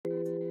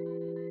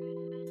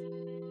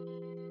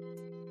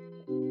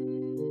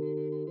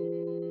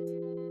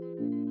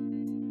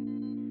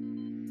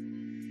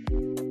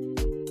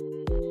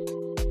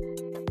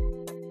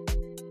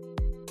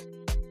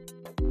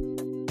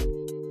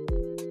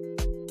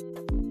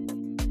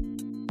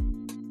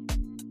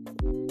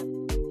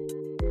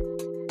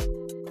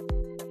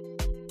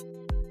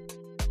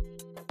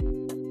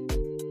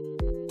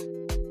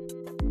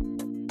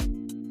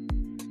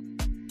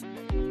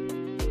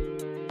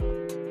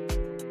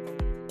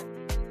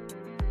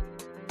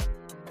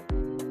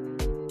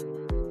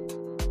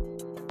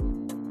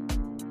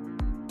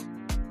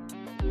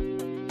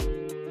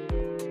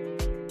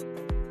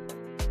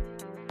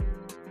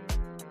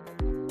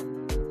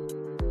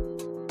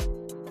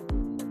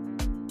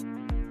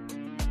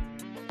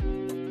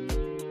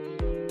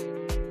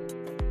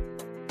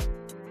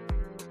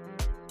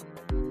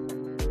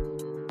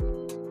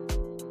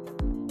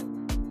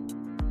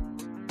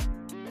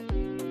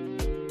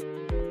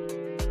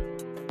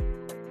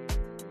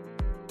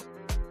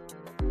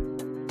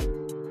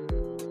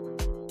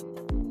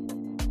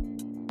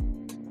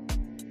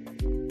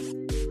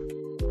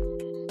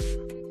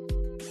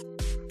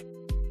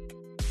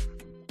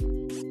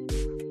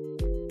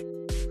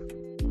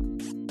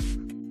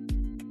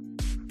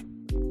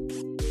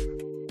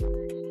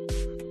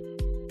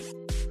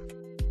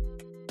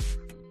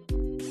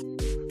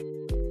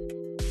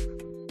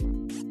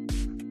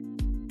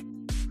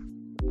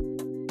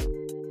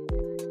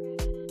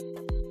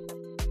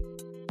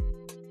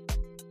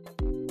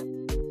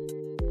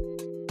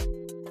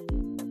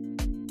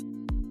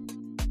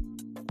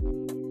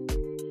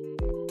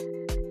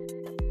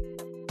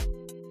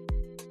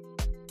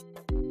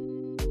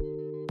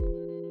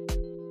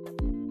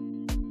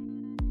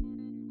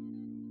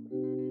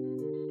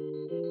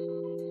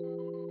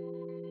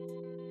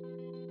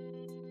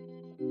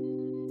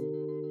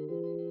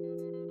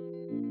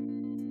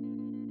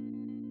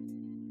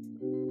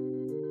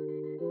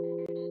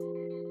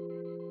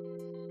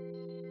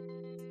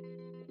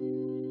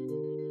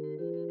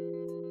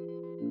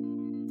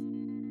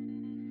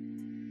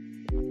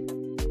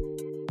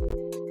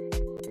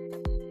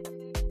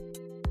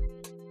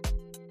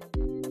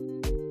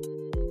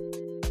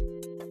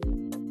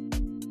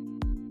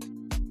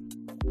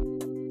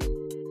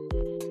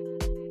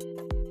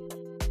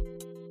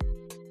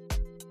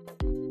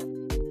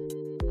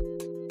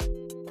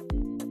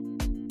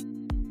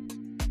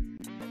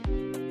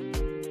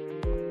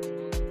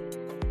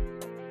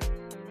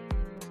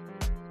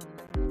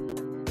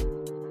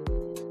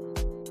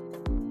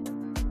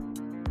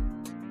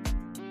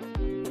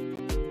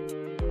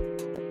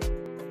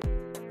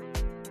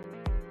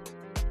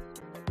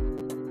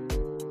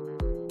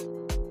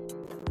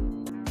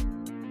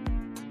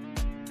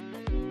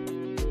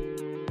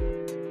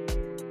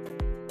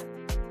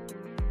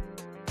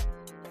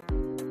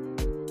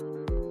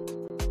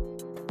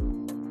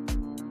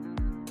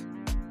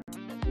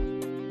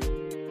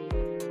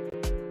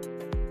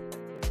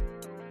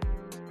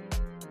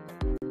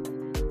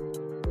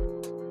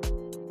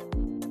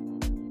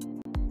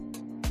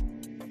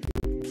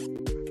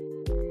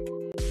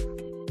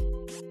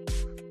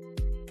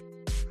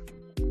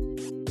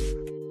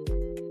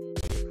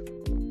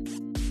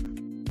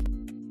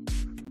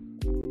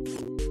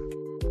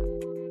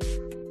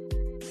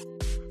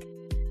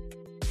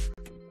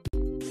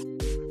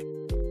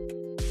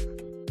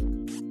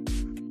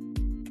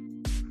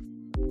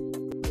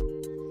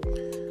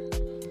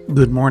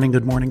Good morning,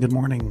 good morning, good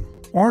morning,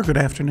 or good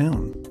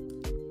afternoon.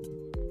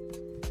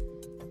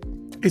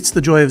 It's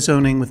the joy of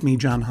zoning with me,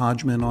 John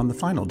Hodgman, on the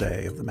final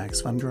day of the Max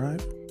Fun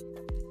Drive.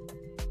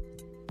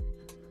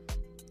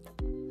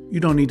 You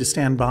don't need to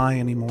stand by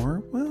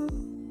anymore. Well,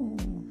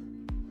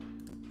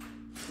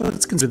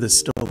 let's consider this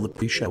still the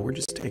pre-show. We're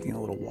just taking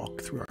a little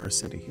walk through our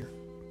city here.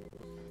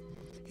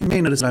 You may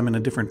notice I'm in a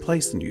different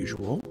place than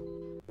usual.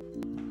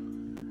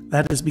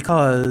 That is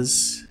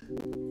because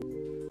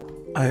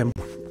I am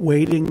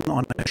waiting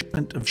on a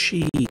shipment of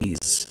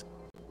cheese.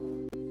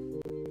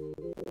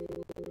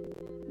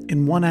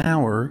 In 1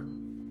 hour,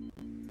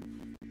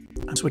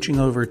 I'm switching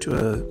over to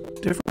a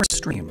different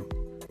stream.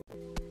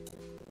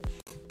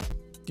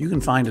 You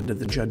can find it at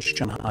the Judge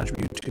John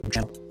Hodgman YouTube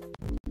channel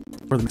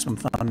or the Maximum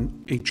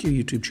Fun HQ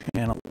YouTube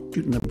channel,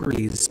 shooting the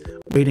breeze,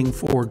 waiting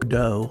for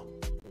Godot.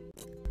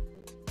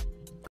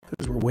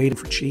 Because we're waiting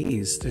for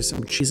cheese. There's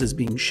some cheeses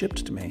being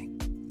shipped to me.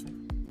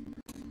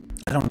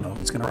 I don't know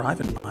if it's going to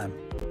arrive in time.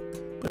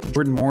 But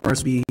Jordan Morris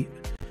will be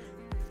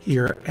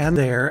here and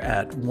there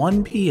at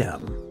 1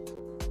 p.m.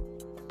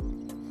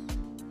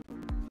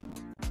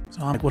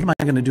 So I'm like, what am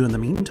I going to do in the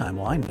meantime?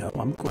 Well, I know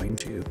I'm going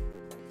to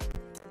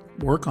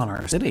work on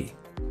our city.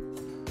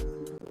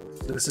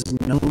 This is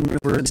no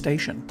university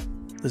station.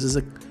 This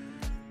is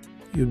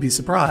you'd be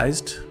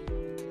surprised.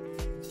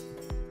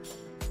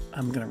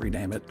 I'm going to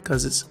rename it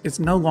because it's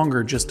no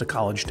longer just a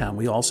college town.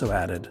 We also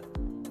added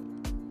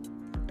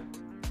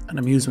an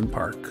amusement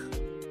park.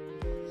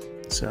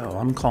 So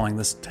I'm calling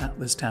this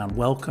town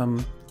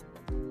Welcome.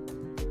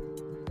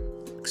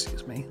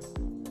 Excuse me.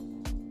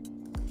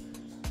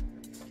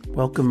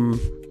 Welcome,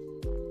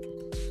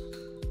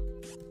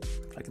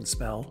 if I can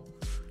spell,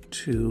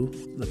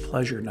 to the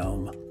Pleasure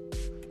Gnome.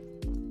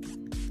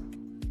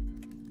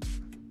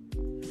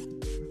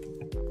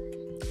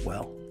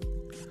 Well,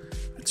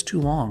 it's too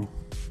long.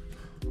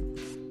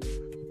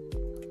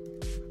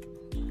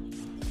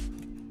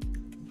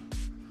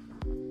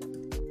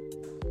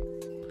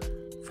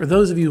 For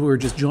those of you who are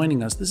just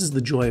joining us, this is the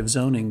joy of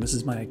zoning. This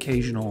is my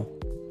occasional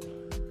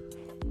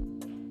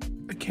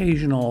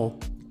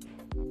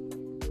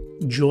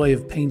joy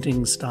of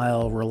painting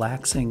style,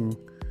 relaxing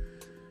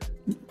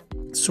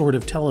sort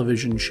of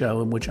television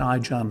show in which I,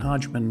 John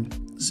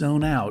Hodgman,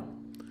 zone out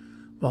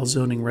while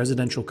zoning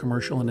residential,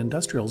 commercial, and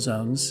industrial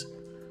zones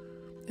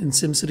in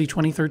SimCity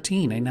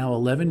 2013, a now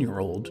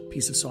 11-year-old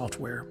piece of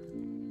software.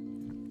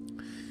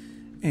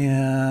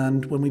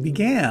 And when we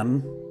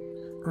began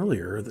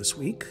earlier this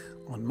week,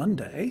 on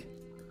Monday,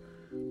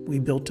 we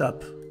built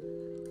up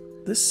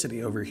this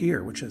city over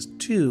here, which has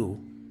two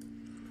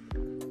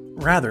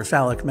rather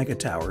phallic mega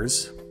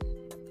towers,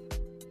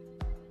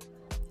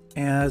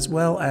 as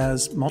well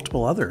as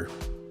multiple other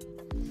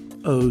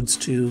odes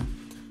to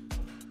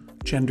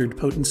gendered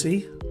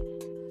potency.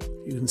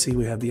 You can see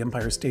we have the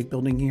Empire State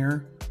Building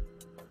here,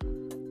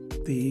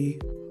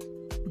 the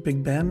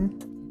Big Ben,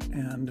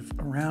 and if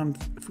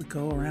we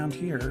go around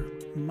here,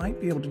 we might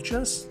be able to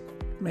just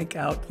make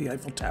out the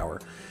Eiffel Tower.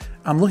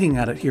 I'm looking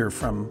at it here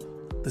from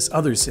this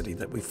other city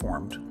that we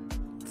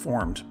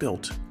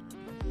built.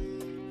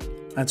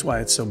 That's why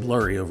it's so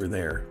blurry over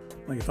there.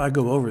 Like if I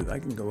go over, I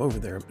can go over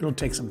there. It'll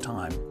take some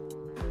time.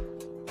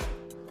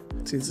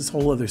 See, it's this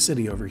whole other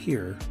city over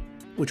here,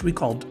 which we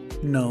called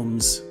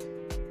Gnomes.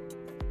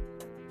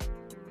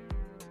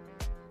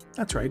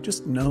 That's right,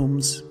 just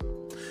Gnomes.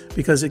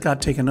 Because it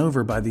got taken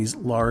over by these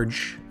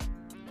large-scale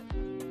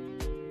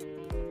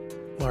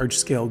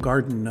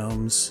garden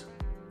gnomes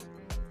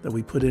that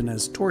we put in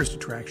as tourist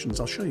attractions.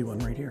 I'll show you one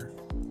right here.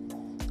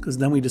 Because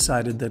then we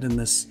decided that in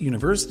this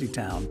university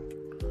town,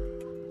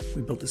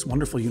 we built this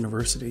wonderful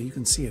university. You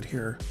can see it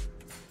here.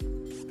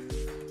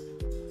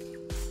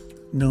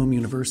 Gnome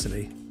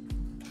University.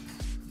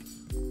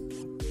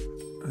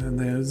 And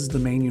there's the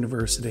main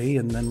university,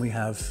 and then we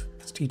have,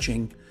 it's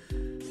teaching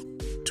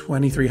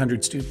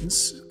 2,300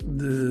 students.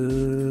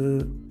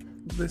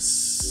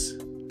 This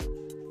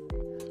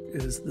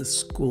is the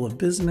School of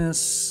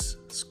Business,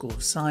 School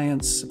of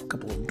Science, a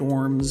couple of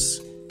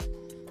dorms.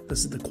 This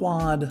is the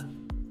Quad,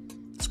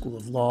 School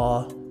of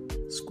Law,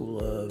 School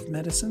of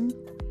Medicine.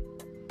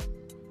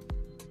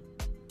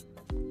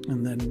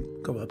 And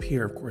then go up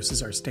here, of course,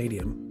 is our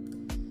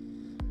stadium.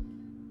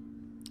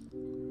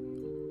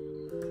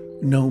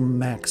 Gnome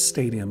Max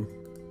Stadium.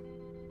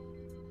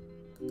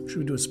 Should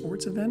we do a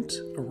sports event?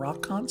 A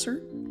rock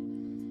concert?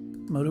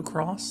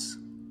 Motocross?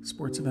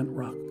 Sports event,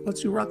 rock.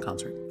 Let's do a rock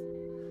concert.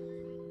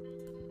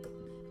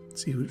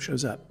 See who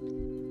shows up.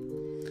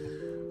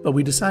 But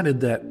we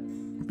decided that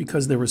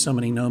because there were so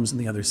many gnomes in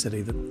the other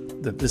city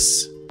that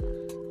this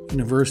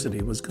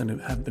university was going to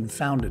have been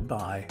founded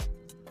by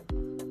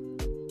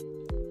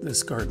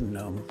this garden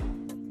gnome.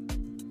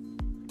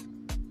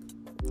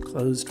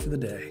 Closed for the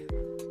day.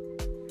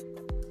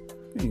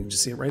 You can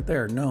just see it right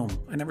there, gnome.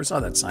 I never saw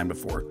that sign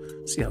before.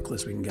 See how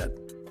close we can get.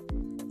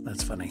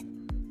 That's funny.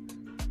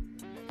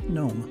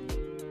 Gnome.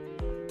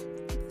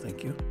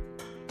 Thank you.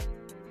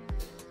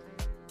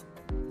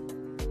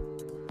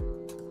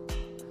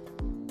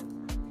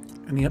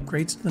 Any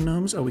upgrades to the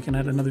gnomes? Oh, we can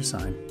add another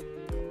sign.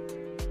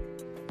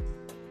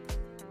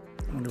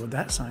 what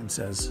that sign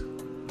says.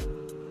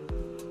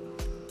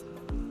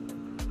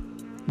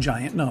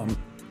 Giant gnome.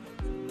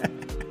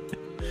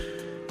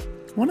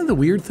 One of the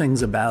weird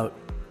things about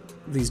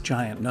these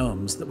giant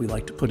gnomes that we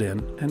like to put in,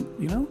 and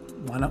you know,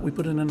 why not we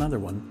put in another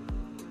one?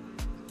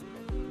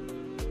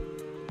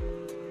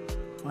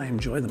 I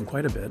enjoy them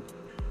quite a bit.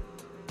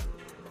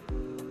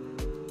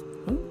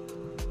 Oh.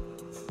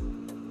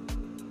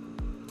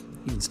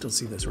 You can still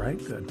see this, right?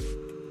 Good.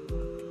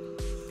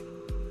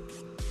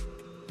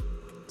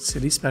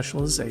 City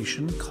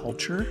specialization,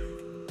 culture,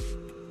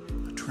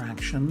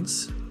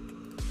 attractions.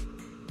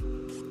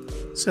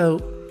 So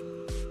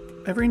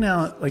every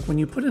now, like when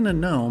you put in a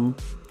gnome,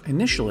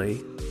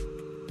 initially,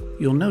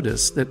 you'll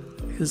notice that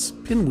his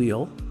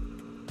pinwheel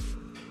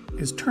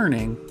is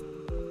turning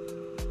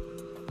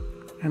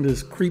and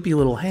his creepy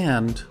little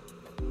hand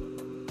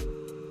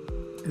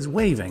is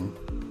waving.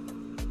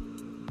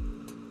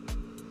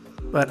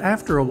 But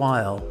after a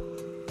while,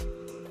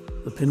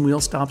 the pinwheel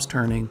stops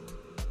turning,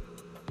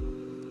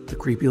 the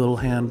creepy little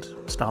hand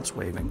stops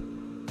waving.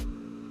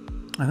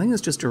 I think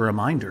it's just a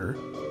reminder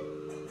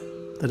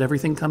that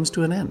everything comes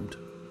to an end,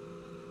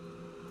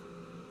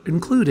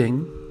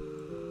 including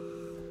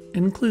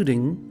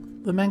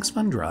the Manx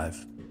Fun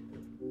Drive.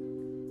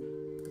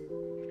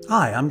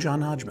 Hi, I'm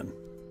John Hodgman.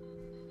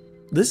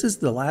 This is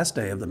the last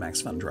day of the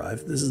Max Fun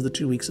Drive. This is the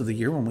 2 weeks of the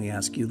year when we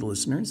ask you, the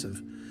listeners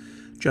of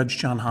Judge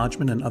John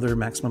Hodgman and other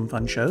Maximum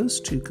Fun shows,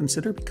 to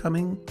consider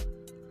becoming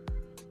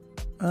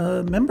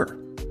a member.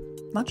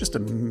 Not just a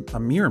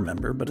mere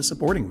member, but a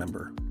supporting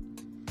member.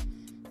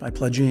 By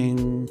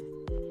pledging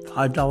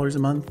 $5 a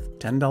month,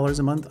 $10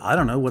 a month, I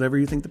don't know, whatever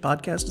you think the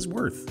podcast is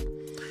worth.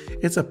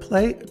 It's a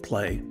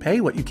pay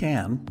what you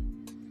can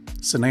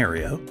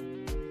scenario.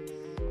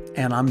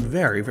 And I'm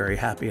very, very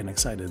happy and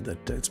excited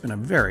that it's been a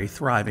very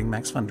thriving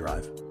Max Fun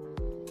Drive.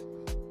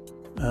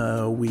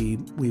 We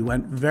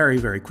went very,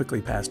 very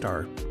quickly past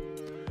our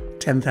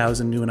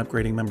 10,000 new and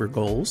upgrading member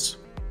goals,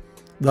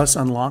 thus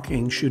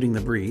unlocking Shooting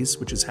the Breeze,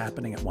 which is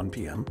happening at 1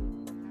 p.m.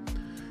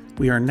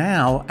 We are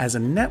now, as a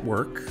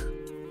network,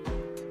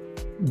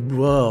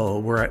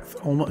 we're at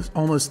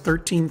almost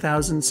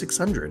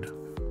 13,600.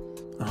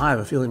 I have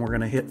a feeling we're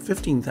going to hit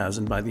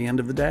 15,000 by the end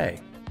of the day.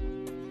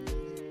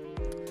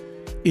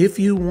 If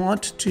you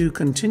want to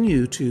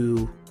continue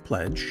to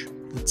pledge,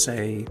 let's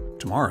say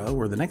tomorrow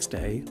or the next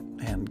day,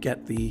 and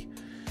get the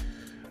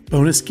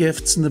bonus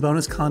gifts and the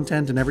bonus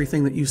content and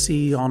everything that you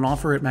see on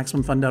offer at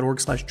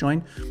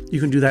MaximumFun.org/join, you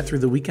can do that through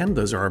the weekend.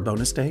 Those are our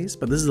bonus days.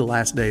 But this is the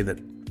last day that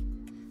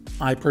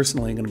I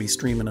personally am going to be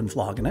streaming and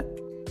vlogging it.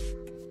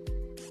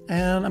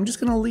 And I'm just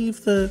going to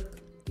leave the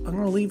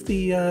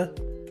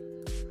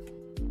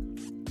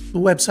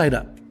website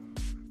up.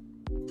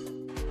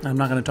 I'm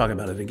not going to talk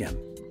about it again,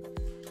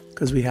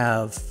 because we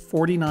have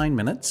 49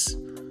 minutes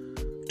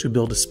to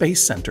build a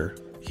space center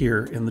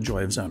here in the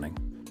Joy of Zoning.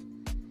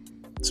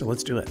 So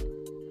let's do it.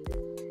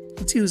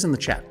 Let's see who's in the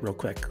chat real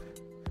quick.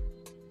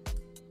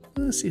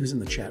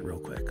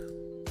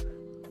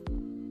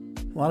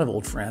 A lot of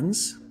old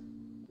friends.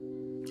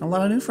 A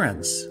lot of new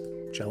friends.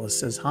 Jealous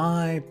says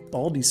hi.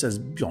 Baldy says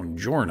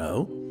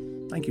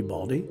buongiorno. Thank you,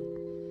 Baldy.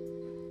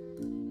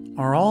 If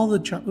all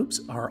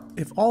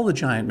the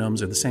giant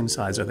gnomes are the same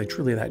size, are they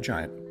truly that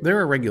giant? There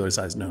are regular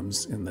sized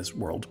gnomes in this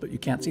world, but you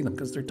can't see them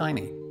because they're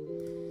tiny.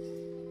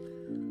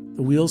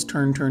 The wheels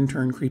turn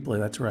creepily,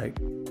 that's right.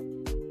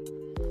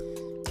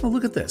 Oh,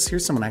 look at this.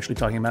 Here's someone actually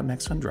talking about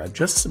Max Fun Drive.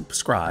 Just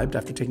subscribed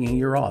after taking a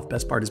year off.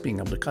 Best part is being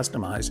able to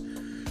customize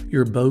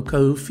your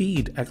BOCO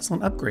feed.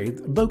 Excellent upgrade.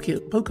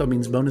 BOCO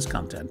means bonus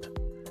content.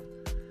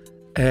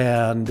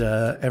 And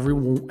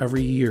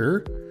every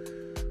year,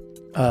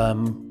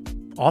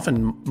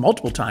 often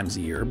multiple times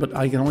a year, but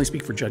I can only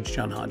speak for Judge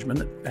John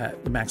Hodgman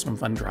at the Maximum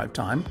Fun Drive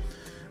time,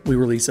 we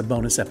release a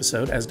bonus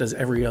episode, as does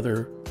every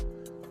other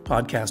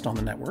podcast on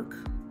the network,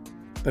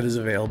 that is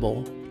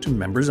available to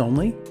members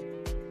only.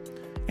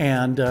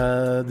 And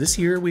this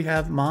year we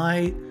have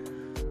my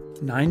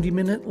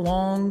 90-minute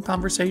long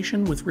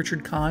conversation with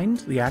Richard Kind,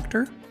 the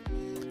actor,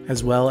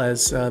 as well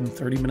as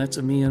 30 minutes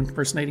of me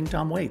impersonating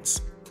Tom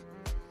Waits.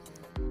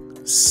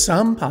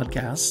 Some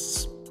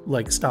podcasts,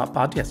 like Stop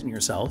Podcasting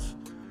Yourself,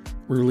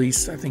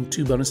 release, I think,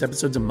 2 bonus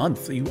episodes a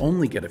month that you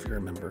only get if you're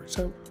a member.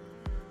 So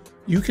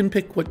you can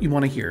pick what you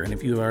want to hear. And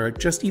if you are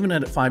just even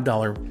at a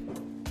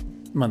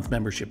 $5 month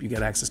membership, you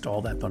get access to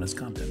all that bonus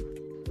content.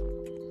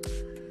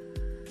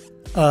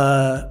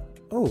 Oh,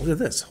 look at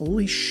this.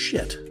 Holy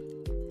shit.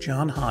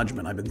 John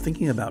Hodgman. I've been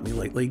thinking about me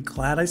lately.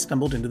 Glad I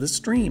stumbled into this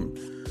stream.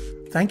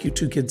 Thank you,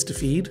 2 kids to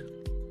feed.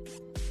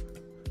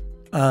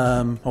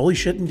 Holy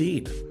shit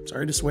indeed.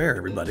 Sorry to swear,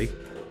 everybody.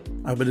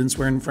 I hope I didn't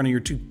swear in front of your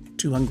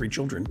two hungry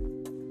children.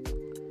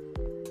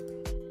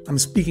 I'm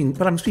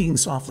speaking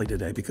softly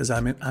today because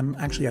I'm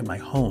actually at my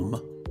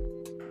home,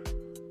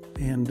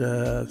 and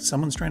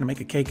someone's trying to make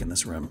a cake in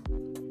this room.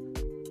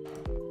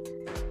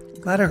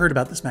 Glad I heard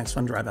about this Max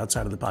Fun Drive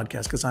outside of the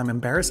podcast, because I'm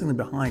embarrassingly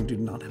behind due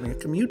to not having a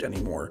commute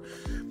anymore.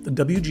 The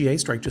WGA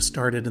strike just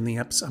started in the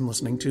eps I'm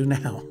listening to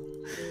now.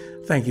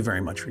 Thank you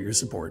very much for your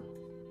support.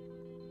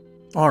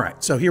 All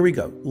right, so here we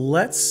go.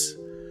 Let's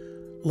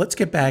let's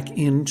get back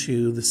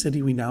into the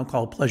city we now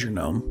call Pleasure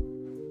Gnome.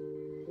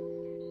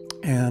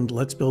 And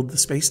let's build the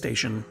space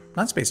station,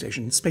 not space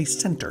station, space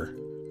center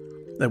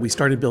that we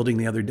started building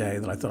the other day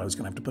that I thought I was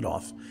going to have to put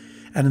off.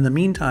 And in the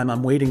meantime,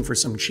 I'm waiting for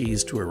some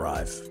cheese to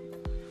arrive.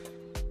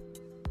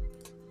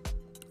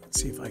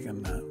 Let's see if I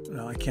can,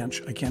 no, I can't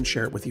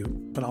share it with you,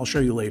 but I'll show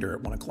you later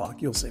at 1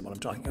 o'clock. You'll see what I'm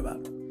talking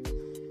about.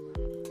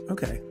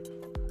 Okay,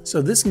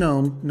 so this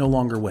gnome no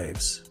longer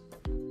waves.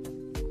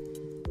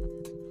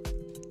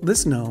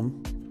 This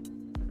gnome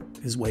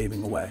is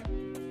waving away.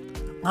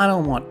 I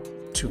don't want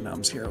 2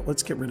 gnomes here.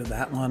 Let's get rid of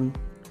that one.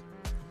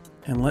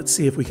 And let's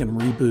see if we can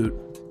reboot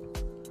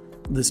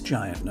this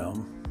giant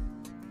gnome.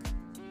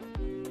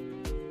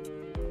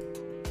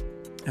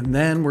 And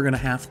then we're going to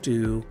have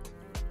to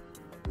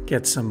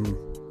get some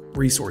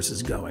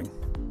resources going.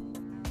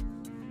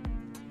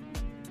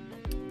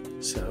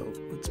 So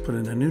let's put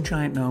in a new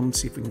giant gnome,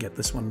 see if we can get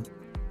this one.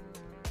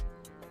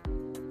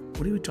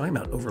 What are we talking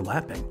about?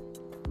 Overlapping?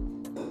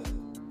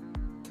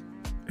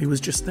 It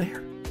was just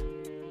there.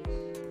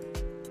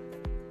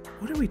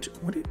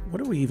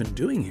 What are we even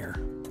doing here?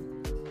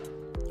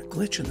 A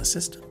glitch in the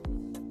system.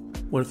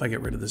 What if I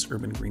get rid of this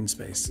urban green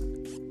space?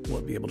 Will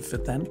it be able to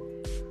fit then?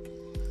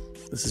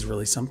 This is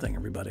really something,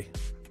 everybody.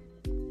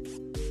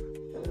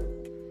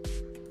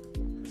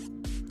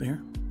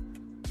 There.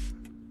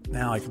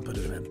 Now I can put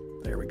it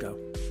in. There we go.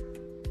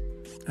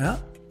 Yeah.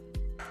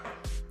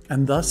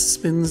 And thus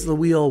spins the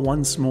wheel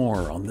once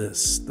more on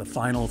this, the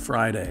final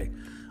Friday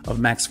of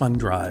Max Fun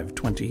Drive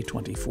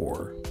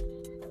 2024.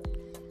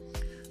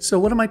 So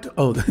what am I...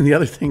 Oh, the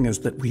other thing is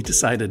that we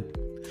decided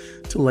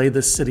to lay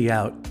this city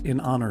out in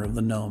honor of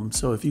the gnome.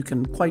 So if you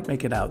can quite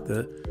make it out,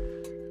 the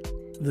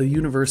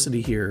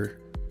university here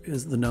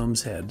is the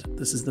gnome's head.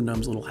 This is the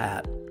gnome's little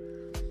hat.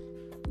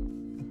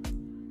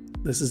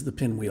 This is the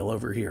pinwheel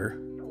over here.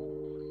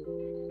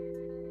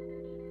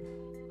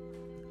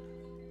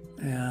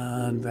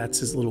 And that's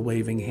his little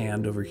waving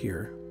hand over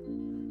here.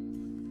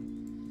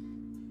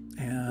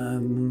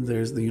 And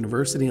there's the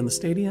university and the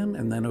stadium.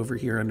 And then over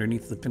here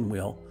underneath the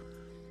pinwheel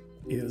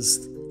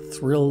is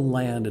Thrill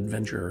Land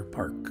Adventure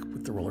Park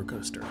with the roller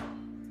coaster.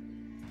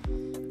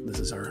 This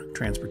is our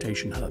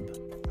transportation hub.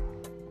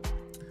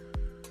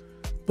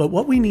 But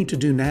what we need to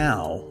do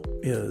now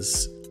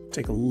is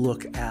take a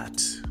look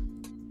at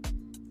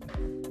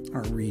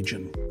our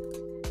region.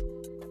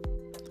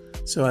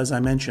 So as I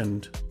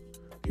mentioned,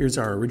 here's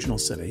our original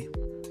city.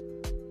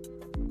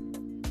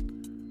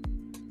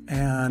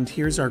 And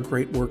here's our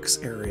Great Works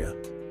area.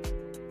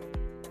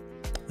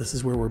 This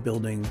is where we're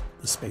building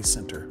the Space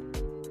Center.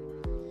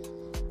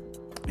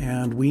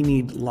 And we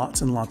need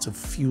lots and lots of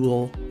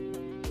fuel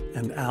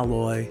and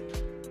alloy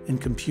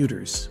and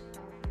computers,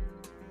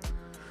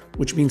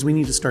 which means we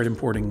need to start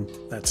importing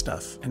that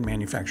stuff and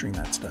manufacturing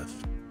that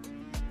stuff.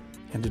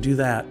 And to do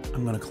that,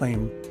 I'm going to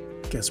claim,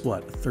 guess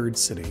what, a third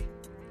city.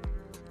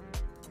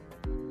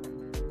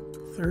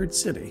 Third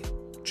city,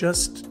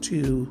 just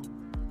to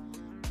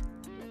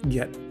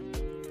get,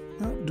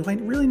 well, do I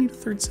really need a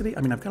third city?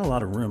 I mean, I've got a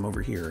lot of room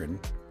over here in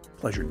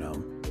Pleasure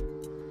Gnome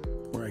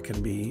where I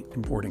can be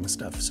importing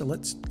stuff. So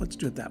let's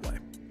do it that way.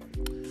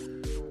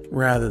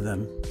 Rather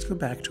than, let's go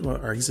back to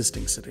our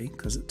existing city,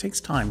 because it takes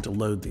time to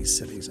load these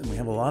cities, and we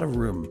have a lot of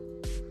room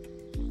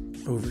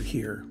over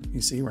here.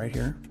 You see right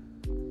here?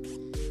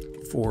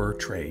 For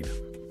trade.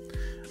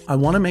 I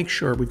want to make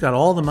sure we've got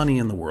all the money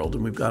in the world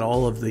and we've got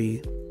all of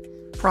the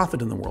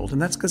profit in the world,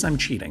 and that's because I'm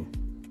cheating.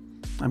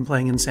 I'm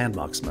playing in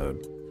sandbox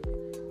mode.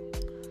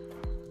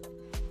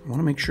 I want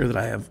to make sure that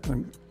I have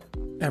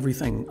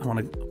everything. I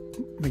want to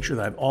make sure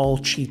that I have all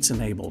cheats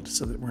enabled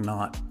so that we're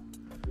not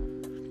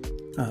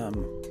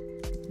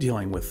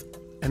dealing with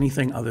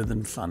anything other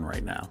than fun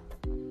right now.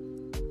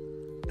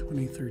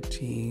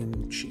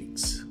 2013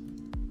 cheats.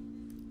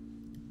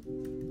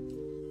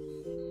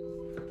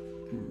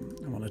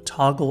 I want to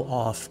toggle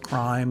off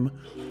crime,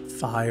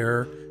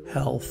 fire,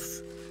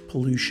 health,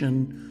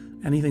 pollution,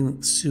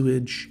 anything,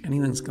 sewage,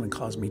 anything that's going to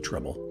cause me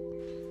trouble.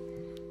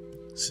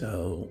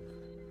 So,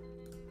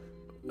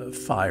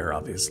 fire,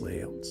 obviously,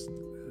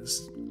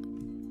 is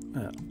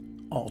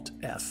Alt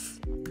F.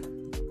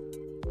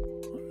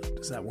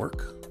 Does that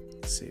work?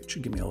 Let's see, it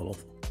should give me a little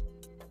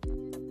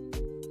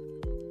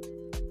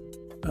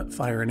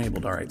fire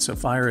enabled. All right, so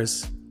fire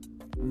is,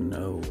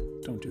 no,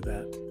 don't do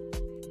that.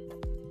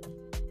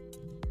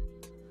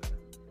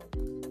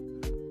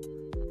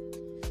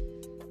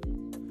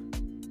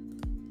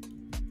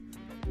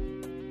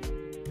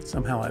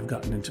 Somehow I've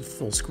gotten into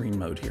full screen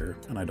mode here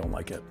and I don't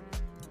like it.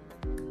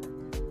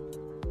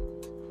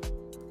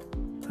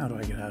 How do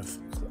I get out of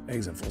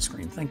exit full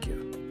screen? Thank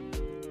you.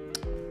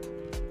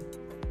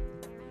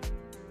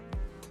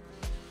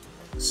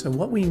 So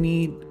what we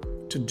need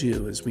to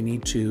do is we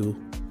need to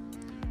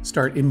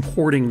start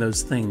importing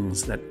those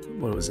things that,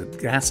 what was it,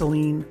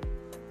 gasoline,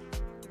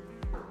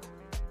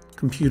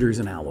 computers,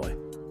 and alloy.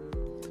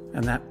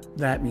 And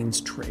that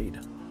means trade.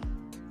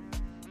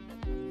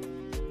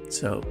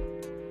 So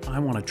I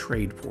want a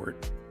trade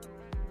port.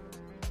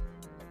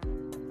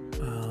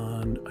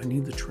 And I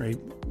need the trade.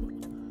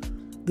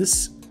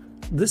 This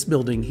this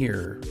building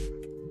here,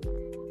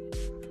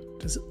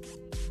 does it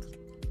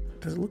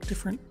look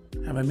different?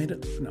 Have I made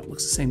it? No, it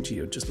looks the same to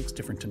you. It just looks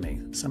different to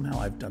me. Somehow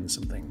I've done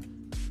something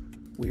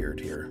weird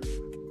here.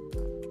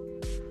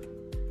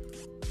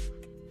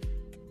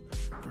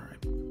 All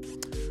right.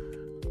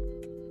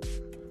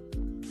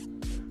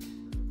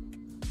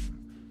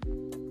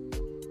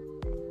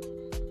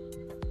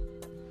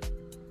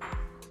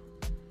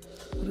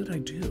 What did I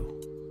do?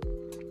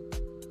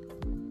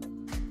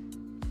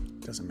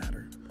 Doesn't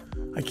matter.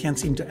 I can't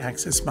seem to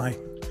access my...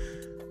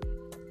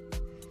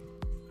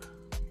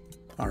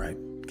 All right,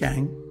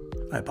 gang,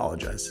 I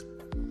apologize.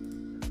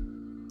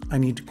 I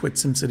need to quit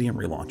SimCity and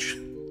relaunch.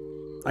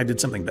 I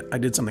did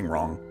something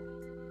wrong.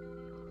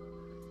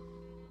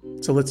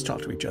 So let's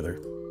talk to each other.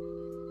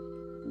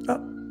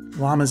 Oh,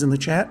 Llama's in the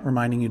chat,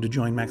 reminding you to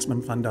join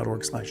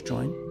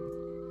MaximumFun.org/join.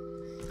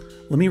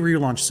 Let me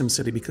relaunch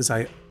SimCity because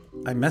I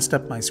messed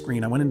up my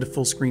screen. I went into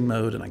full screen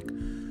mode and I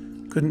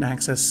couldn't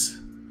access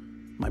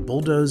my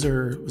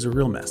bulldozer. It was a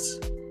real mess.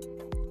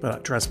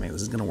 But trust me,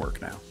 this is going to work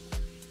now.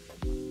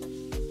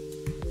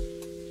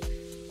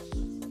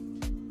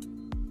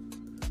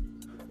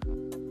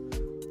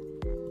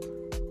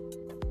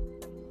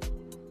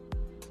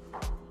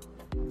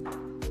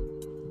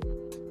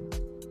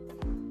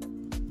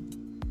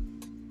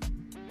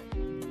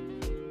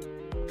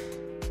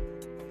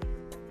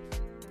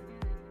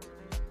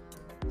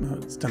 No,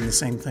 it's done the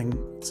same thing.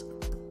 It's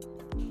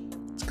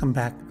come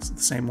back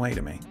the same way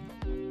to me.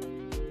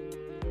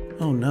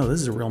 Oh no,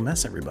 this is a real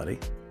mess, everybody.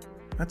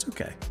 That's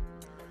okay.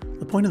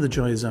 The point of the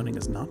joy of zoning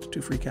is not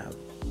to freak out.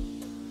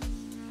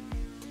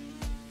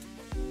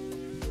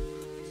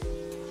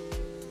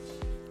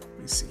 Let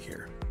me see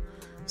here.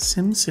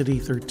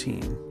 SimCity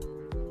 13.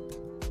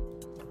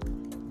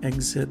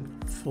 Exit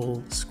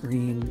full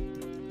screen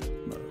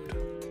mode.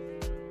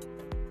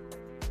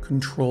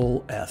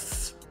 Control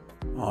F.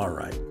 All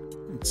right.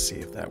 Let's see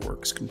if that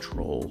works.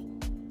 Control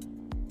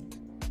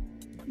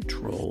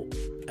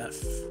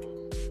F.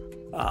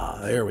 Ah,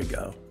 there we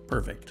go.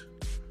 Perfect.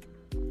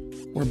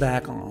 We're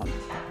back on.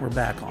 We're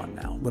back on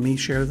now. Let me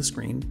share the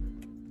screen.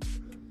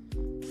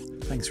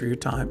 Thanks for your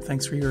time.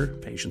 Thanks for your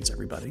patience,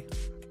 everybody.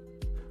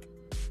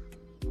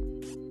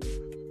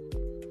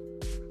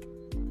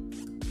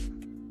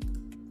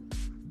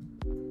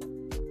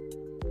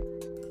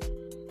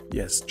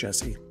 Yes,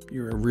 Jesse,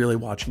 you're really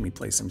watching me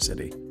play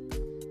SimCity.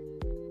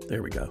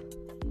 There we go.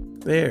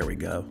 There we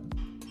go.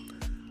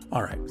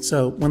 All right,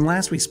 so when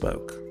last we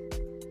spoke,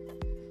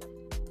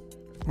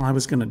 I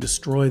was going to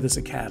destroy this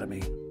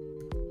academy.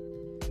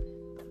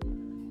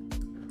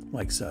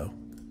 Like so.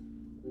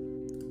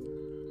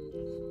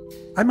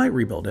 I might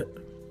rebuild it.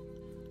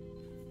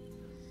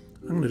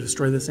 I'm going to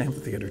destroy this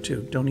amphitheater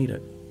too. Don't need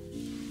it.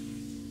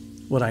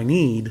 What I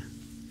need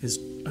is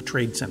a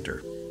trade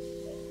center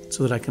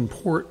so that I can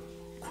port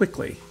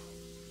quickly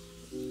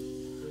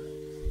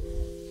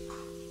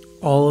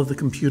all of the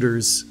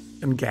computers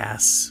and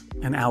gas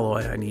and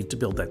alloy I need to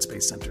build that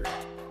space center.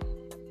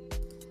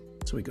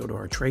 So we go to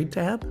our trade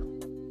tab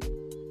and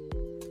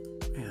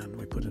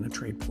we put in a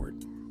trade port.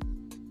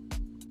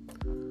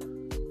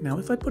 Now,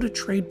 if I put a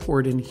trade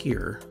port in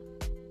here,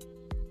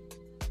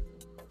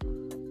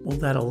 will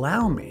that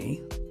allow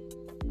me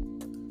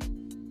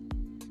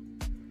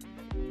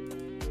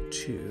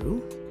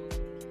to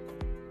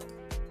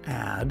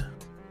add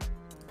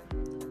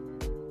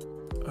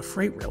a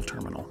freight rail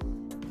terminal?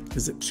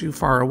 Is it too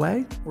far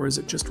away or is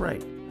it just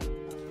right?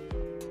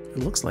 It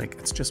looks like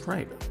it's just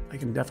right. I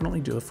can definitely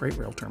do a freight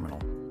rail terminal.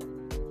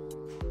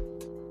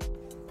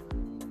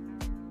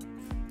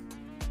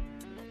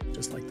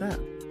 Just like that.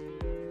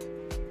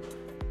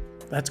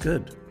 That's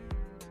good.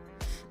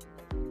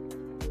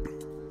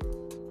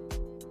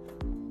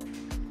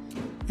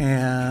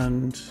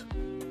 And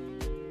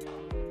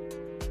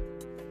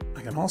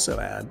I can also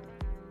add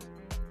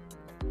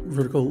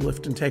vertical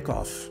lift and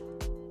takeoff.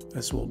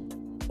 This will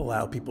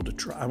allow people to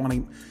try.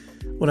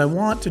 What I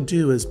want to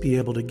do is be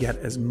able to get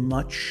as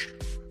much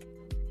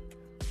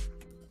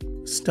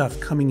stuff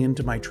coming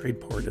into my trade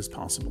port as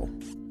possible.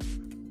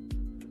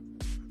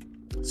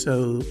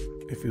 So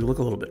if you look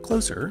a little bit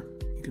closer,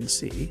 you can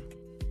see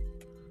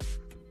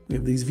we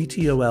have these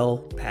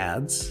VTOL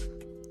pads,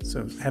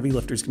 so heavy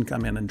lifters can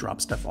come in and drop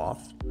stuff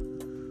off.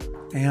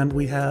 And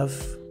we have,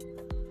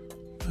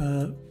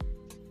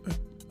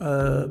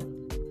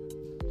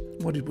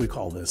 what did we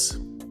call this?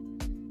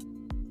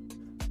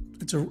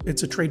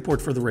 It's a trade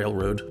port for the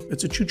railroad.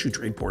 It's a choo-choo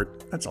trade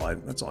port. That's all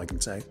I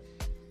can say.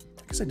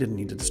 I guess I didn't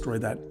need to destroy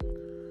that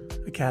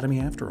academy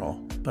after all,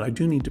 but I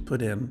do need to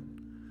put in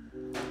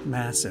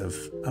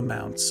massive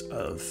amounts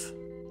of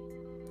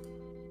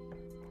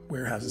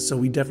warehouses. So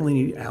we definitely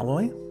need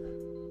alloy,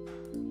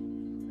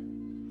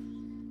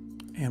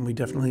 and we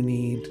definitely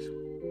need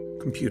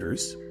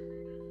computers,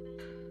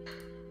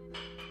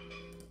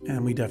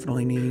 and we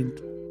definitely need,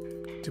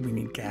 do we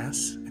need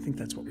gas? I think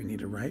that's what we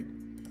needed, right?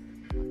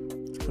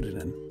 Let's put it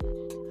in.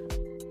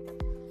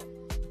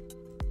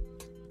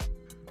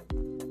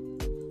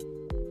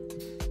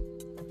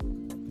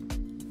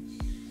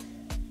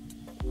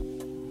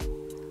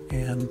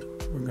 And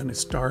We're going to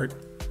start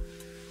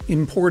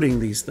importing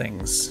these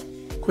things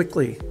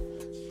quickly.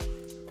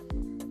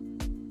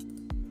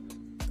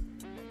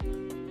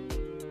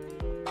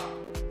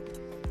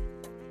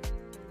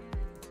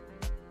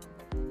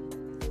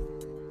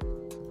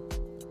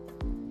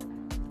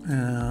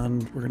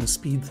 And we're going to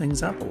speed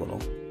things up a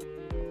little.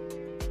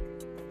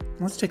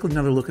 Let's take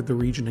another look at the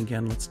region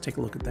again. Let's take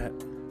a look at that.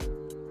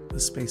 The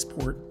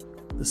spaceport,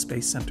 the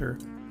space center.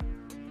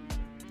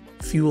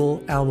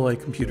 Fuel, alloy,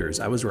 computers.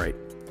 I was right.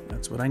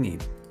 That's what I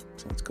need.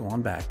 So let's go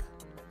on back.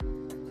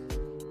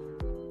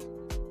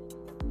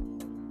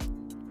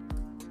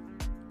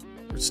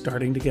 We're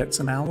starting to get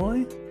some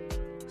alloy.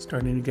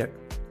 Starting to get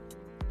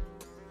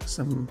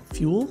some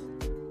fuel.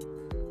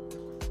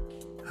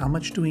 How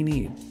much do we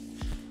need?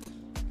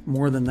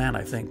 More than that,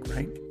 I think,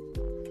 right?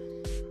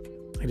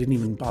 I didn't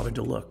even bother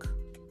to look.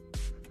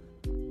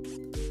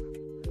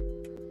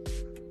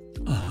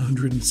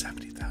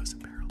 170,000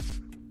 barrels.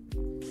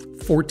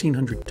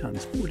 1,400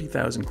 tons,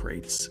 40,000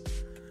 crates.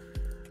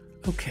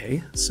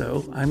 Okay,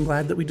 so I'm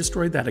glad that we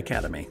destroyed that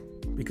academy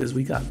because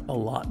we got a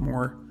lot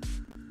more.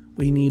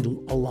 We need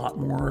a lot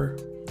more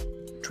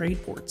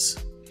trade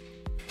ports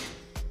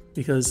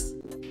because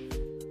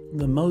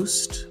the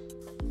most,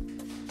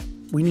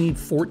 we need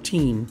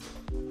 14.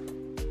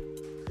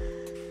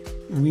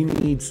 We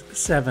need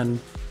 7,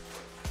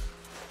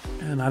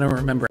 and I don't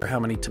remember how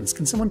many tons.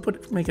 Can someone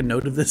make a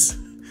note of this?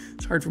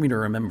 It's hard for me to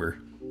remember.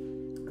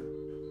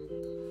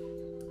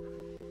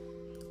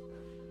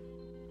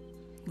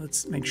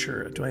 Let's make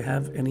sure. Do I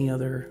have any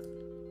other?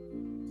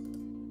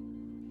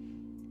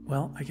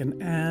 Well, I can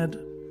add,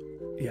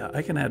 yeah,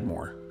 I can add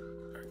more.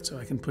 Right, so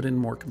I can put in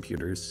more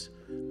computers,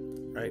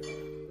 right?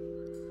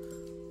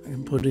 I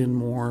can put in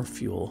more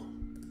fuel.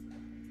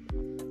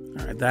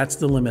 All right, that's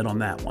the limit on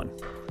that one.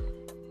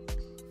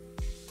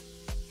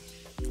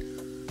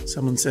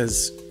 Someone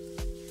says,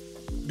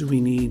 do we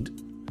need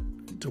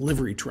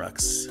delivery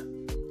trucks?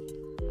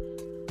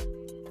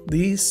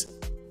 These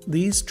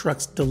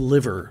trucks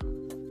deliver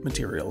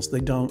materials. They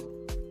don't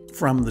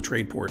from the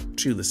trade port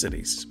to the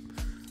cities.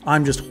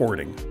 I'm just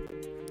hoarding.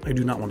 I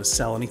do not want to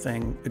sell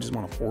anything. I just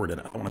want to hoard it.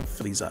 I want to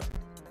fill these up.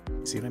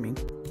 See what I mean?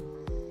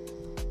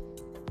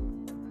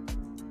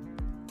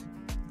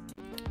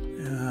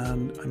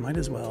 And I might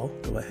as well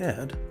go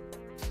ahead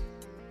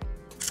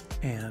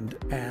and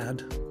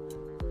add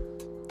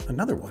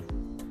another one.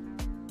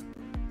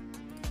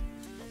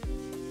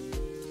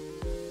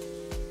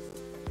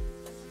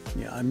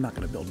 Yeah, I'm not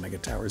going to build mega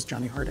towers,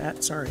 Johnny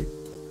Hardat. Sorry.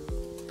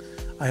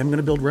 I am going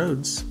to build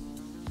roads.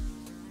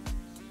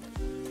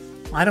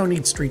 I don't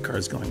need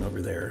streetcars going over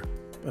there,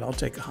 but I'll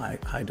take a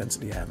high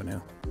density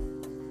avenue.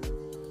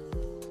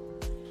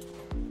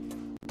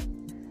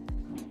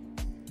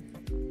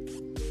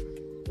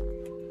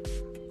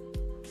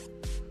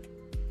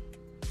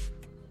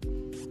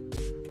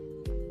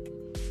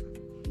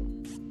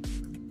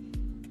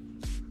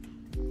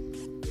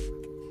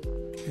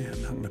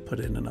 And I'm going to put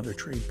in another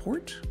trade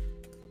port.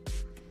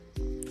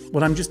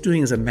 What I'm just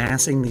doing is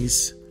amassing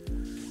these.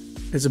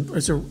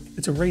 It's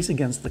a race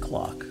against the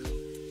clock.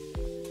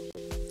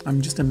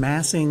 I'm just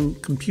amassing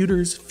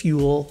computers,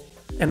 fuel,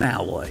 and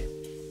alloy.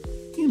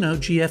 You know,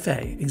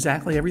 GFA,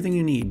 exactly everything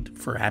you need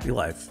for a happy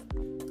life.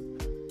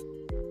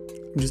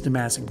 I'm just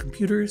amassing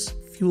computers,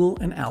 fuel,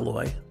 and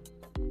alloy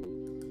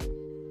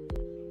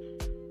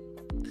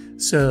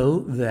so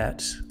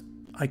that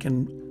I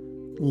can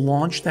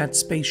launch that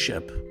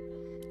spaceship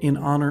in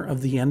honor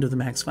of the end of the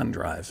Max Fun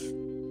Drive.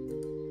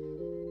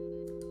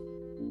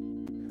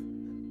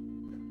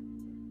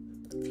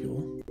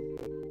 Fuel.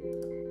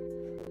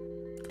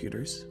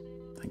 Computers.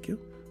 Thank you.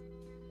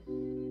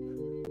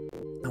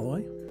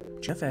 Alloy.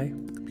 GFA.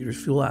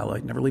 Computers, fuel,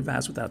 alloy. Never leave the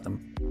house without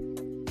them.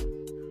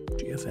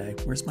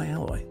 GFA. Where's my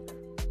alloy?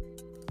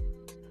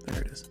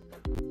 There it is.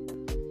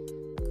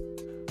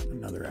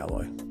 Another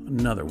alloy.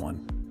 Another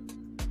one.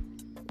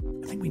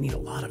 I think we need a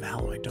lot of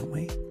alloy, don't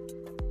we?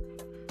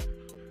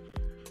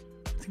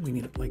 I think we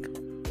need like,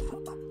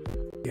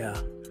 yeah,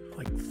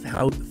 like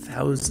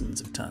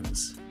thousands of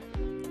tons.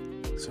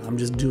 So I'm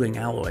just doing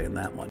alloy in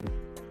that one.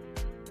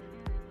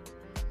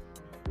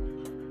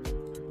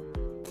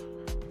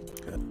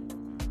 Good.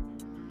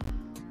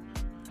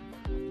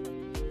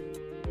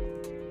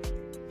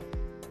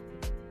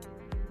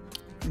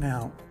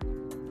 Now,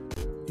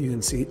 you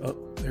can see, oh,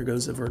 there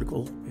goes the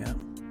vertical, yeah.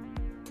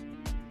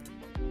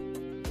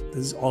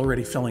 This is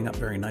already filling up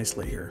very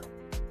nicely here.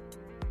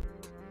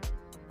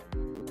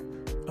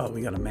 Oh,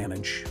 we gotta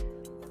manage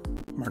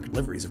market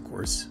deliveries, of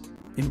course.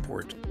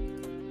 Import.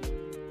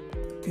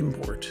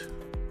 Import.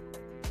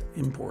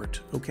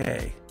 Import.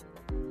 Okay.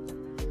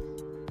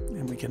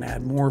 And we can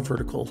add more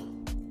vertical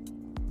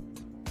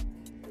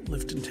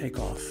lift and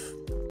takeoff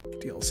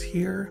deals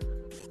here.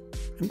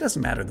 And it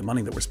doesn't matter the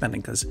money that we're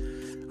spending because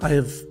I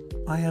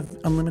have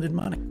unlimited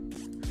money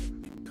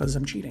because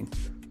I'm cheating.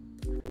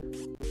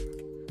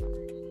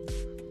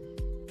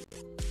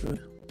 Good.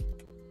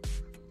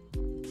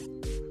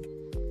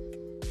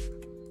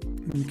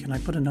 And can I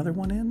put another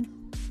one in?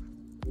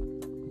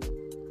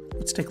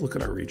 Let's take a look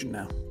at our region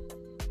now.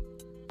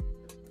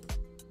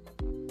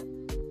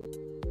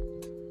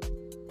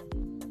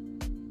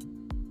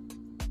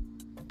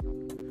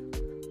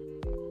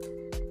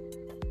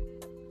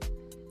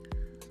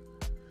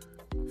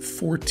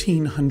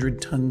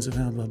 1,400 tons of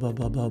blah, blah,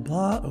 blah, blah,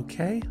 blah.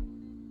 Okay.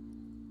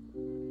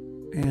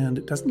 And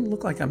it doesn't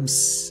look like am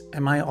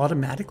I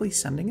automatically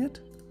sending it?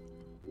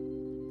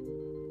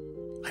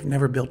 I've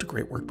never built a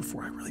great work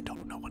before. I really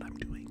don't know what I'm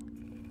doing.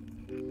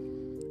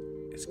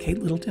 Is Kate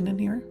Littleton in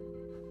here?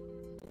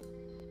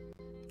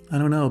 I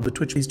don't know, but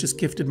TwitchBees just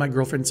gifted my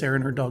girlfriend Sarah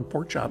and her dog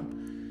Porkchop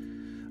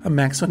a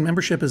Max Fun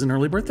membership as an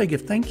early birthday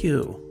gift. Thank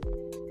you.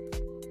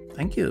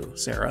 Thank you,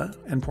 Sarah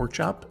and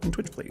Porkchop and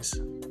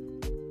TwitchBees.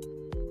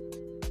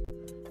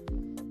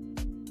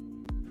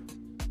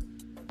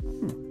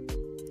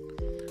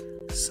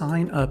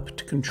 Sign up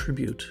to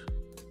contribute.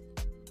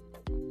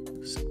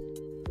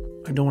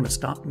 I don't want to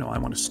stop. No, I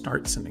want to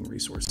start sending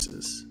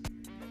resources.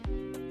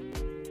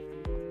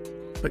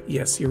 But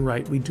yes, you're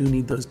right. We do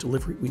need those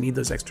delivery. We need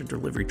those extra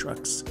delivery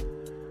trucks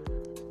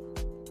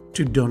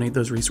to donate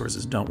those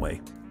resources, don't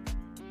we?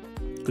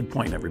 Good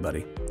point,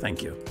 everybody.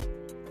 Thank you.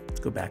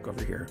 Let's go back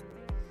over here.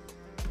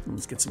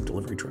 Let's get some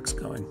delivery trucks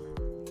going.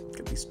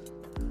 Get these.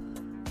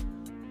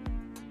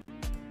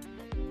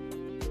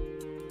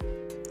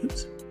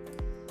 Oops.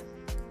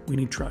 We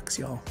need trucks,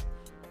 y'all.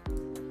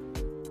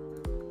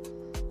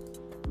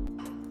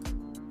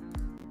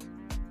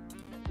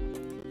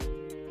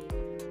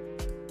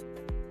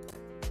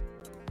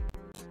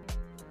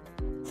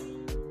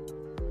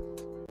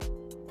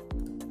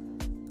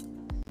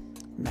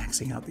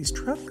 Maxing out these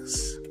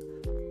trucks.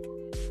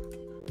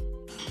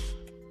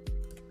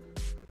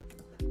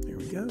 There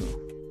we go.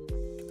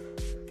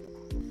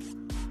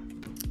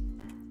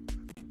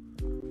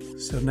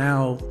 So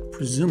now,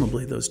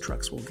 presumably those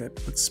trucks will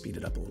get, let's speed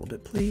it up a little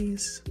bit,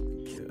 please.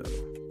 Thank you.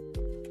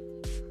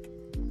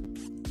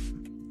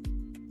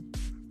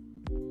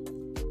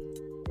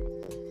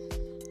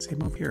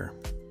 Same over here.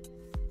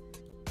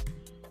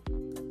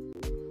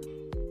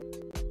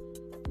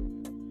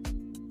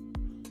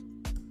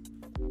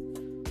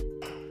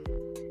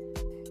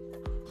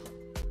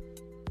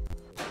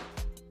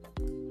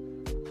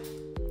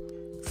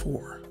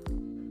 Four,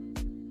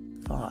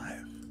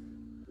 5,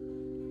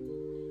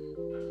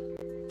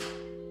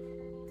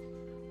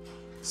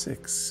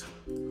 6,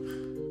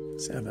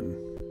 7,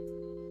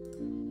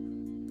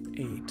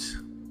 8,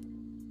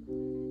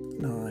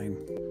 9,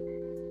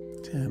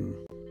 10,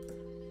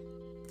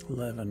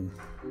 11,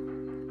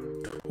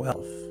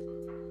 12.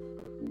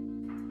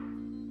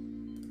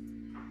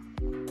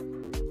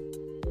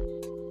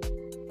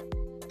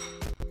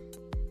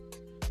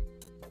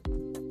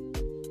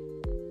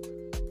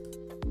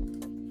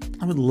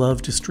 I would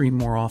love to stream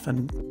more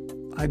often.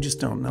 I just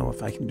don't know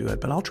if I can do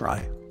it, but I'll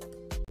try.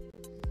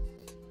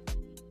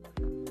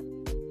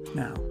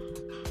 Now,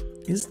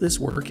 is this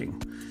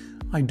working?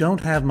 I don't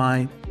have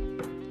my...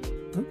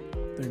 Oh,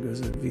 there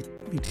goes a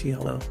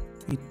VTLO.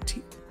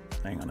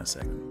 Hang on a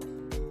second.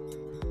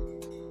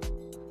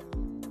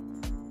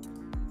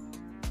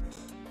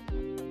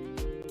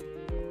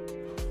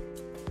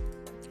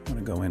 I'm going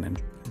to go in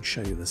and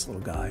show you this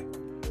little guy.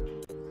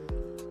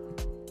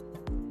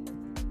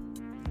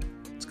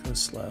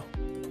 Slow.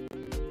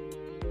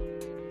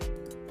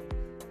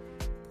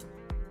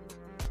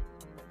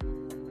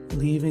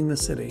 Leaving the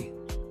city,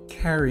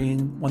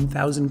 carrying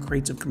 1,000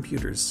 crates of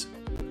computers.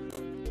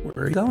 Where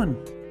are you going?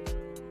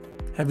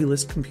 Heavy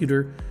list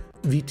computer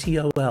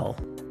VTOL.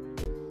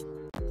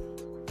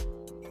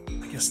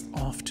 I guess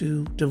off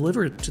to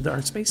deliver it to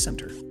our space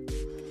center.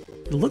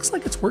 It looks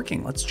like it's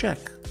working. Let's check.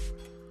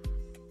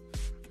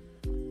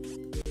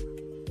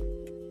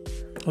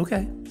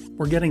 Okay,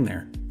 we're getting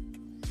there.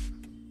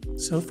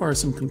 So far,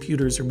 some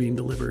computers are being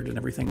delivered and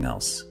everything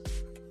else.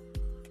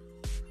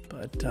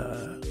 But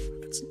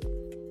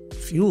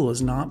fuel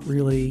is not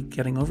really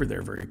getting over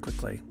there very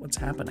quickly. What's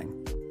happening?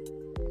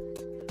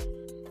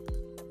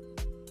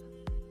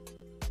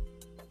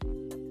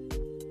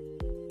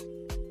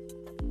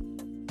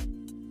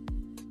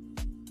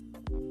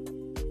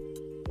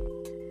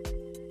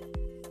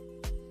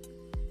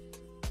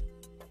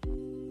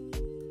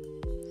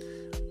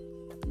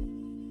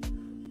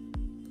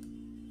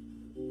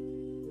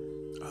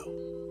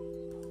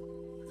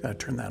 Gotta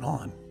turn that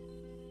on.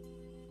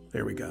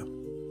 There we go.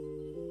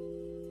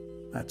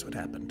 That's what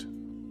happened.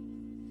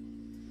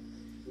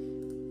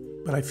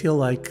 But I feel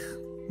like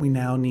we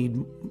now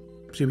need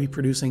to be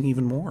producing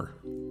even more.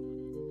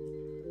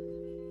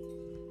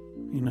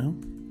 You know?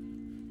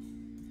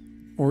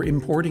 Or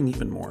importing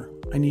even more.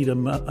 I need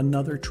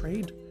another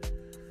trade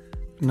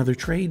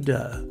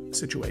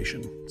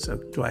situation. So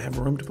do I have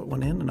room to put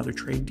one in? Another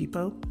trade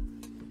depot?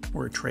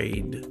 Or a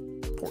trade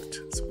port?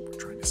 That's what we're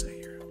trying to say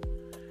here.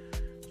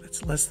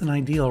 That's less than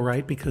ideal,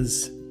 right?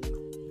 Because,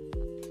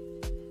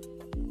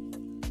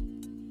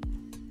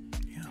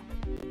 yeah.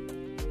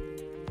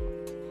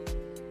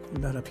 What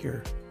about up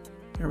here?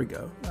 There we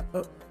go.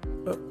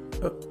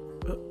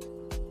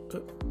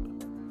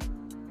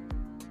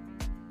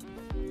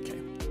 Okay,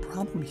 the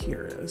problem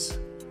here is,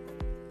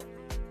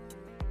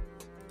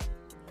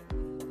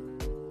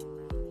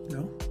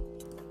 no?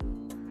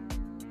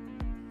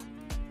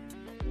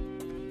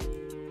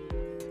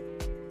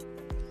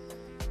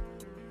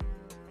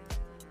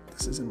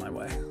 This is in my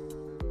way.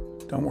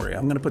 Don't worry,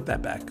 I'm going to put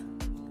that back.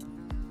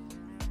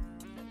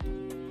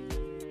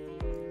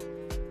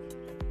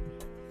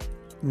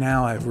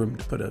 Now I have room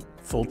to put a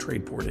full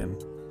trade port in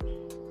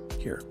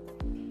here.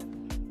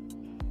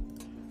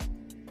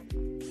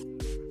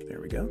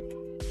 There we go.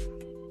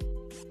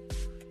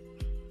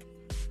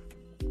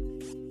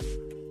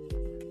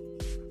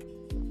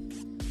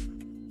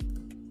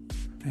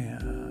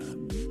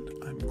 And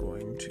I'm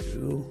going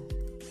to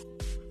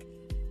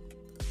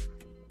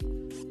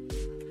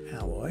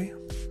alloy.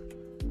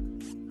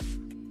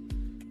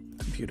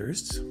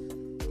 Computers,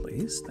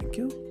 please, thank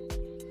you.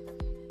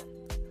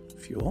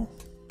 Fuel,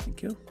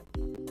 thank you.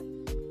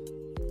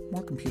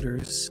 More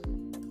computers.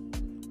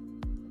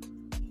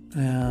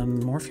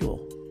 And more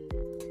fuel.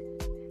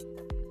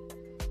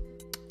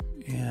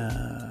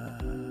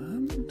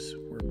 And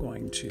we're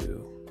going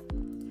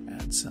to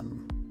add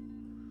some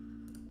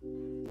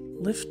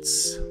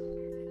lifts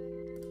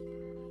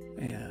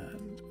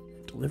and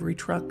delivery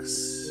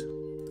trucks.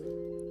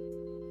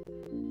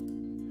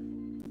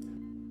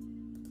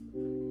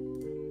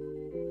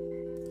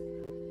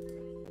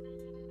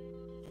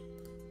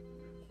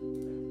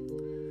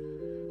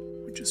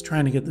 We're just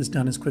trying to get this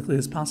done as quickly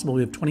as possible.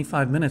 We have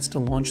 25 minutes to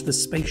launch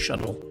this space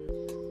shuttle.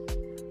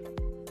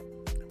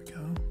 There we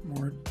go.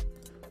 More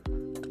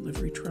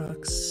delivery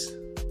trucks.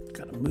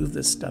 Gotta move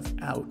this stuff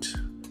out,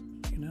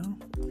 you know?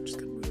 Just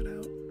gotta move it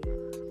out.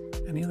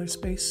 Any other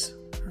space?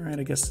 All right,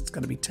 I guess it's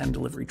gonna be 10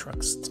 delivery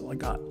trucks. That's all I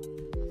got.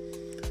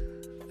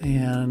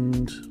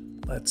 And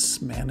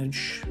let's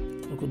manage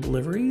local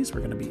deliveries.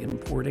 We're gonna be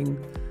importing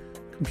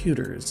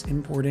computers,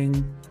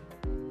 importing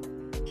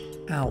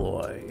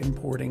alloy,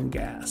 importing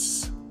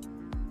gas.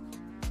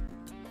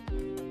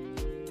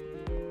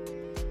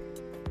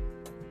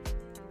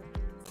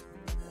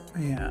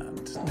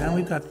 And now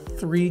we've got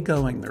 3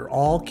 going. They're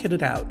all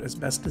kitted out as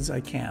best as I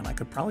can. I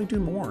could probably do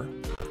more.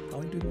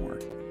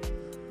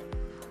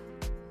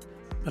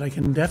 But I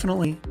can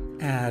definitely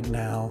add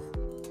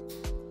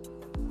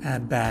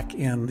back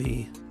in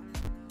the,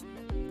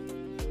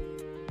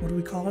 what do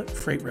we call it?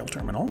 Freight rail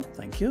terminal.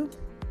 Thank you.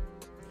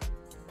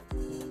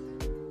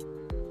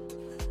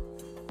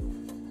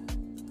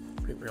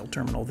 Freight rail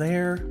terminal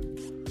there.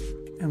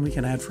 And we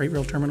can add freight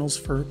rail terminals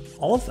for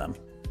all of them.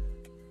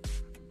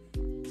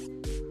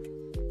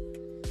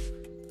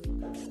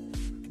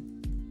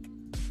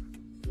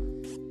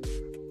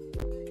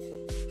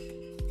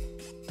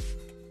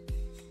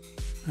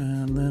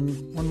 And then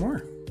one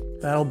more.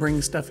 That'll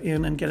bring stuff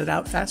in and get it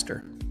out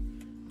faster.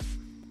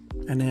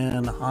 And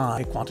in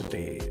high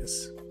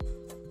quantities.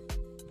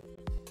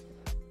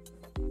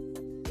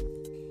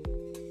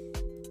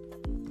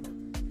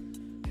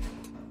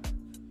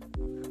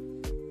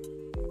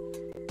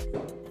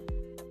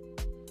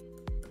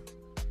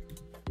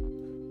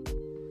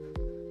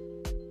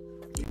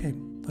 Okay,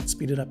 let's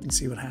speed it up and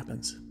see what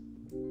happens.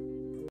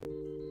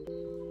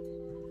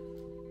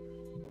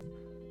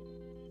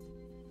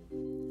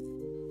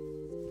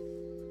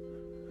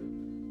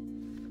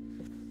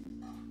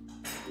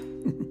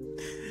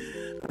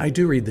 I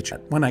do read the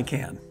chat when I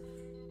can.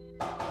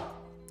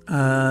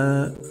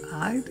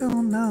 I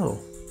don't know.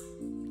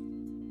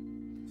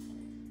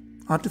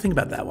 I'll have to think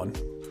about that one.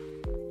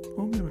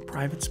 Oh, we have a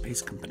private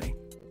space company.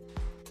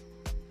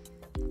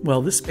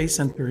 Well, this space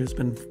center has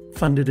been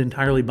funded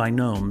entirely by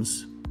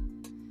gnomes.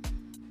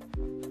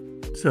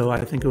 So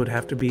I think it would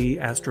have to be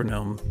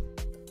Astronome.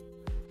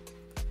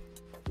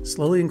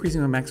 Slowly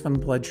increasing my max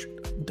fund pledge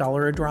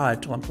 $1 a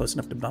drive till I'm close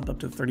enough to bump up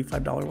to the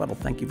 $35 level.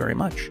 Thank you very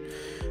much,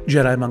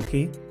 Jedi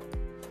Monkey.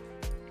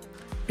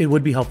 It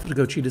would be helpful to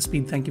go cheetah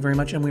speed. Thank you very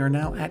much. And we are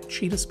now at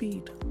cheetah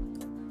speed.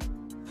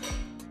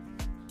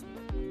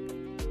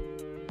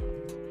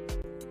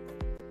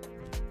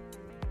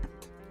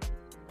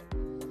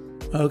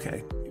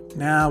 Okay,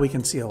 now we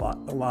can see a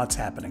lot's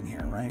happening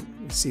here, right?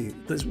 You see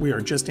this, we are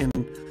just in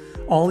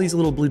all these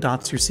little blue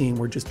dots you're seeing.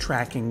 We're just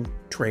tracking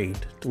trade,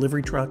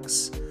 delivery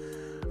trucks,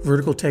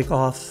 vertical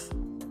takeoff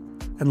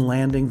and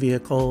landing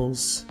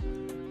vehicles,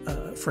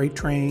 freight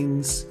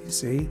trains. You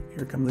see,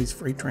 here come these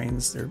freight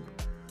trains. They're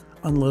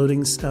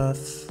unloading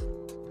stuff.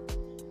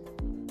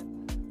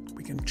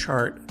 We can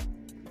chart,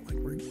 like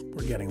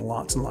we're getting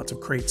lots and lots of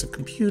crates of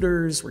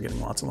computers. We're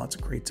getting lots and lots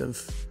of crates of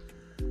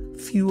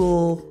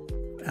fuel,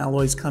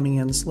 alloys coming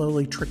in,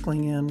 slowly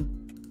trickling in.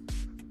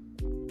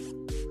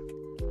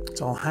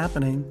 It's all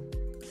happening.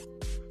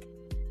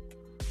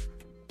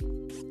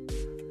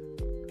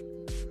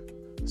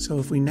 So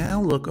if we now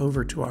look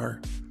over to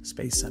our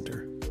space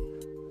center,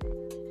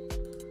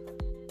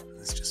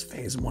 it's just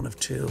phase 1 of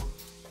 2.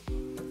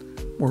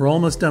 We're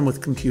almost done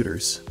with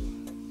computers,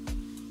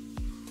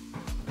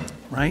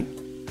 right?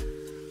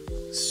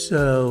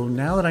 So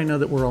now that I know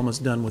that we're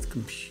almost done with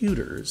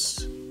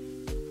computers,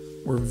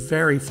 we're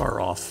very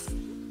far off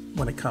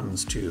when it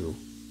comes to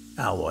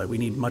alloy. We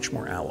need much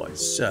more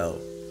alloys. So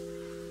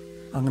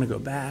I'm going to go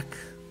back.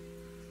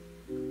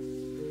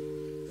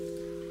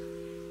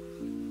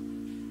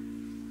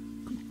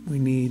 We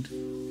need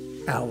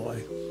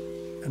alloy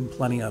and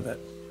plenty of it.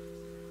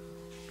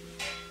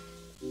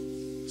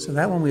 So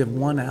that one we have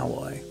 1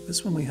 alloy.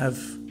 This one we have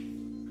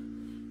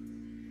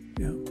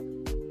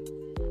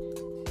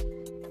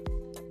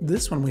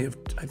this one we have,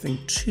 I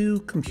think,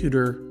 2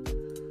 computer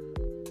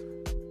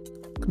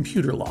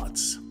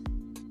lots.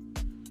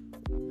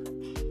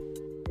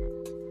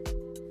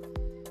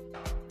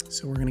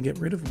 So we're going to get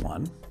rid of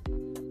one.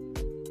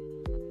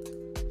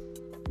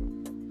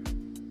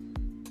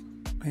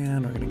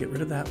 And we're going to get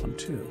rid of that one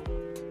too.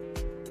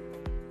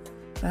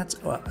 That's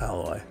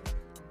alloy.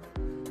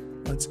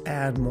 Let's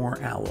add more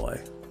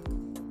alloy.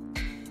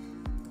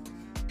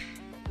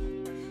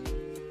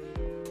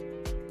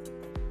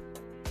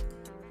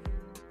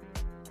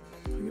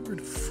 Get rid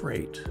of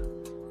freight.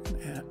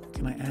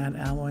 Can I add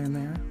alloy in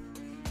there?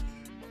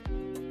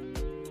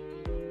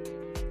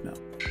 No.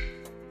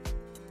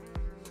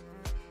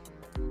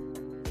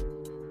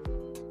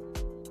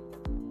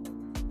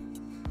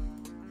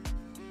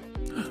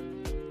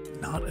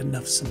 Not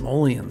enough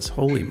simoleons.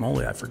 Holy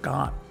moly, I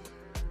forgot.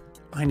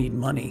 I need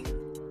money,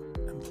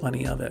 and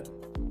plenty of it.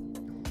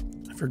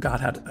 I forgot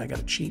how to, I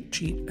gotta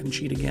cheat, and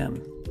cheat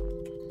again.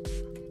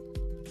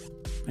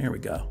 There we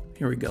go.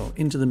 Here we go.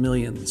 Into the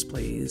millions,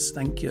 please.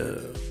 Thank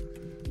you.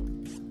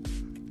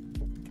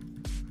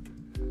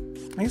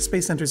 I guess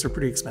space centers are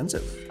pretty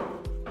expensive.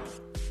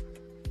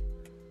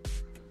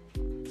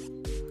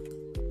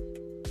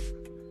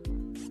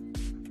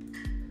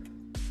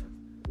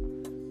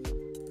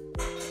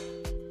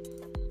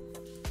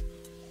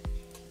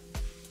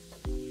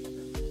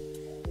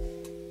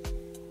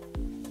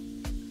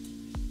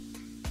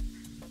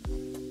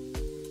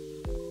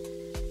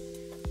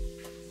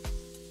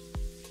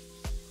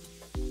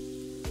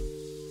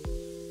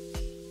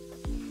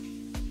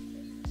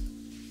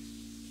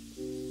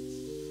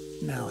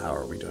 Now, how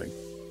are we doing?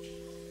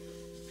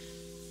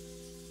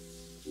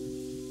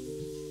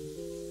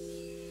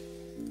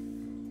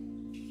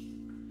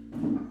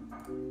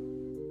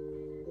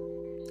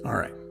 All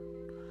right.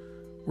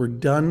 We're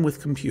done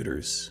with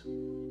computers.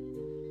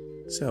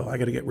 So I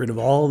got to get rid of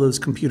all those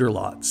computer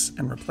lots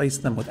and replace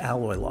them with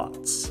alloy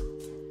lots.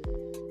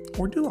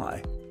 Or do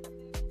I?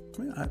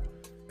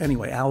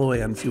 Anyway,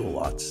 alloy and fuel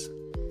lots.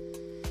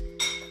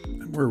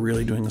 And we're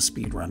really doing a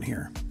speed run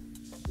here.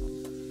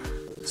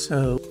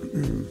 So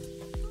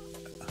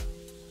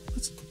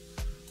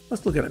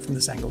let's look at it from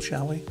this angle,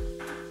 shall we?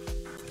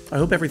 I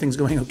hope everything's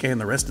going okay in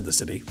the rest of the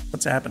city.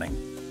 What's happening?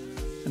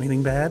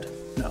 Anything bad?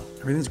 No,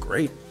 everything's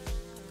great.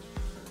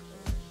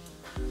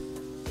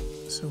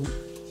 So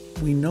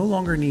we no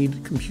longer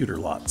need computer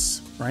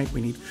lots, right? We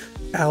need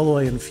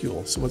alloy and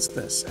fuel. So what's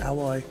this?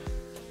 Alloy,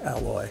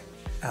 alloy,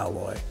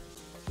 alloy.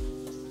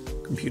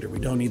 Computer, we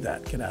don't need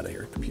that. Get out of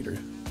here, computer.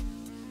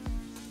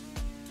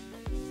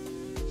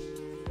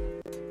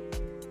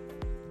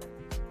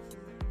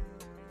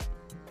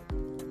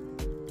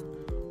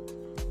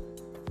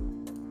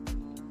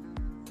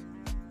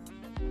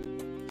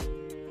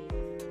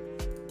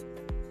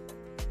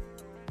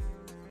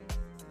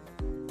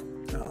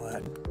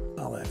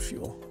 I'll add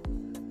fuel.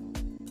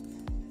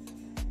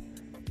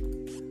 There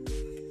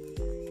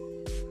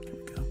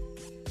we go.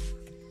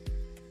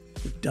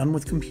 We're done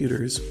with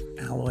computers,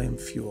 alloy and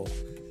fuel.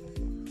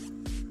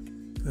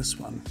 This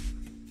one.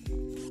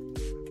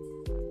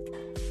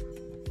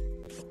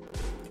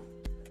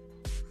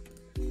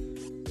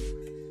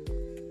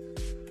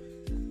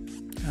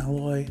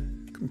 Alloy,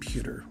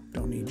 computer.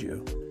 Don't need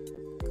you.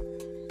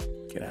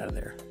 Get out of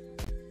there.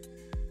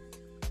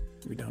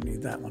 We don't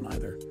need that one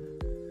either.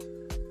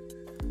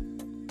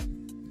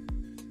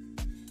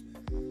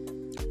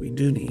 We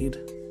do need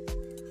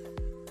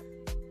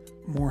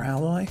more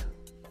alloy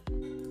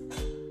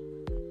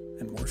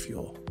and more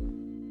fuel.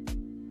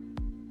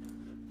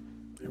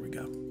 There we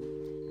go.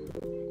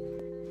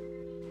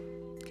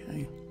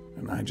 Okay,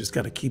 and I just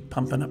got to keep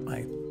pumping up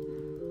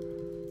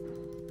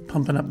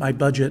my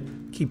budget.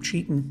 Keep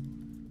cheating.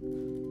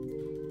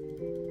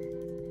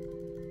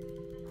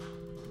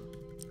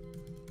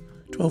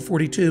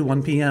 $12:42,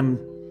 1 p.m.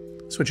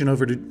 Switching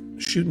over to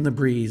Shooting the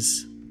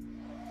Breeze.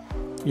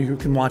 You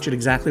can watch it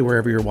exactly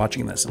wherever you're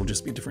watching this. It'll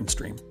just be a different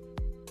stream.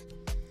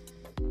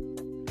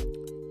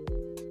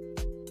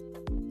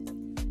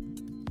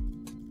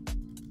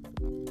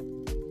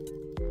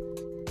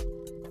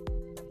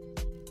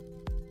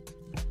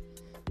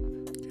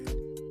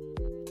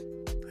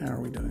 How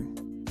are we doing?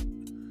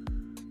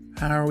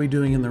 How are we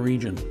doing in the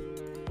region?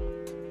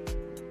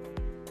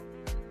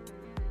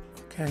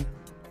 Okay,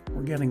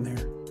 we're getting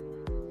there.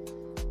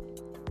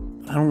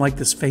 I don't like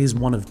this phase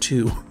 1 of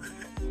 2.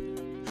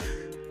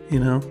 You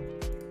know,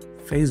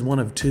 phase 1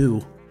 of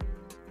 2.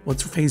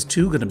 What's phase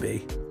 2 going to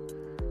be?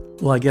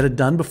 Will I get it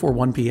done before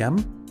 1 p.m.?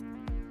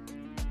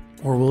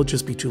 Or will it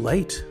just be too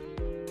late?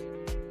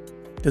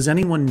 Does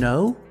anyone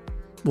know?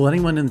 Will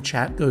anyone in the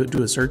chat go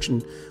do a search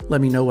and let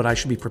me know what I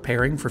should be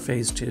preparing for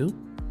phase 2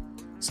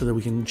 so that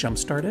we can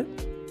jumpstart it?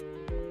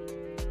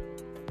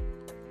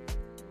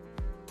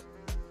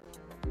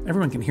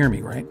 Everyone can hear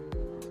me, right?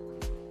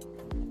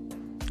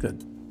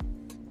 Good.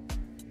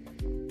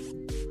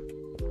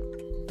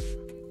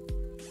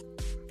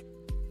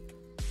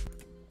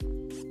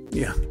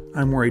 Yeah,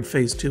 I'm worried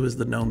phase 2 is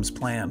the gnome's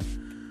plan.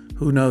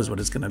 Who knows what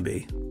it's going to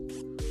be?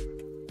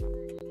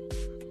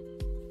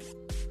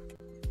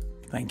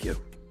 Thank you.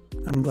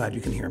 I'm glad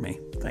you can hear me.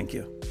 Thank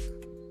you.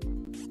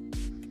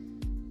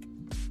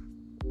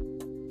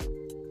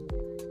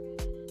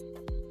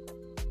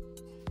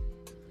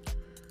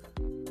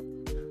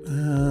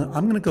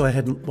 I'm going to go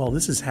ahead and, while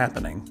this is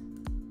happening,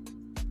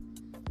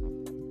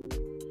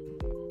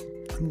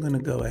 I'm going to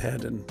go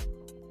ahead and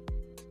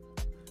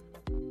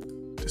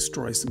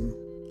destroy some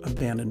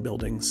abandoned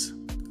buildings.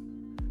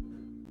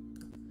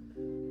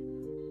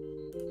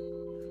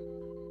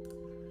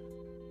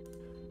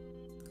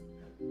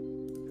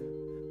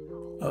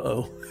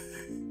 Uh-oh.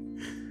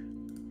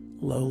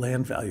 Low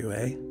land value,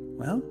 eh?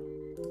 Well,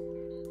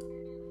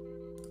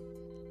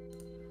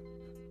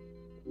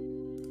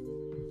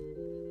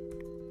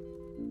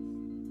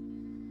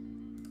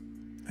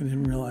 I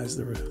didn't realize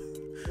there were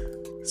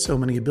so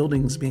many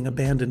buildings being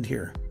abandoned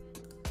here.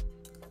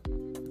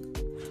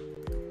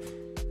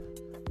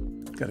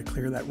 Got to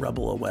clear that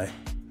rubble away.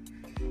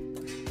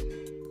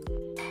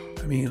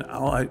 I mean,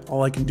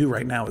 all I can do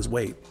right now is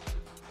wait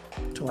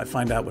until I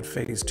find out what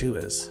phase 2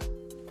 is.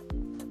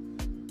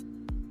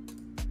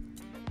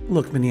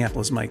 Look,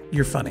 Minneapolis Mike,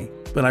 you're funny,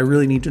 but I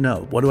really need to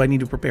know. What do I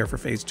need to prepare for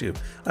phase 2?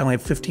 I only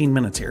have 15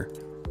 minutes here.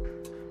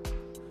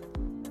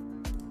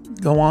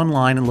 Go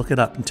online and look it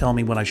up and tell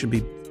me what I should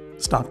be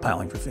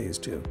stockpiling for phase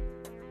 2.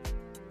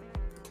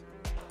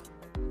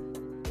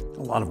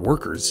 A lot of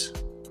workers.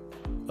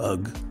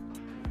 Ugh.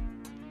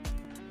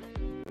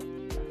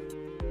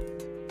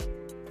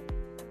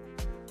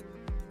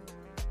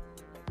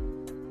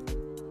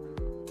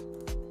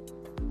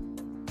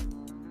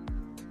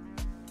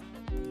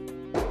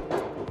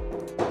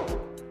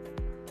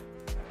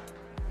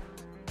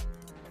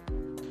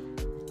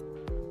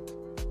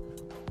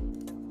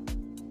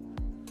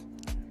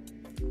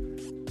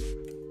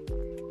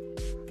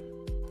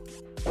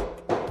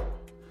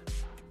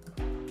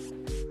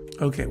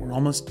 Okay, we're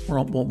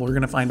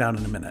going to find out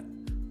in a minute.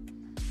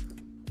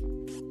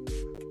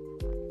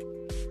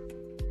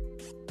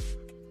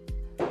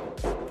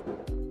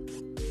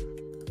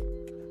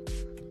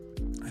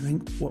 I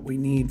think what we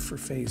need for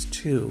phase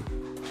 2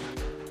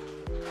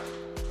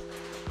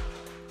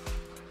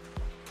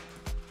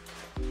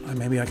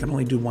 maybe I can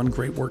only do one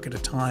great work at a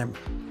time.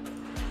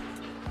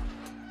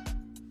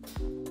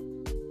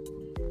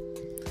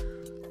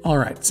 All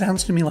right,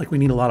 sounds to me like we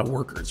need a lot of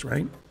workers,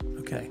 right?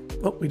 Okay,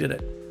 oh, we did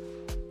it.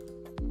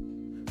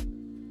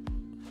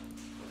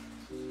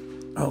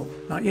 Oh,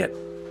 not yet.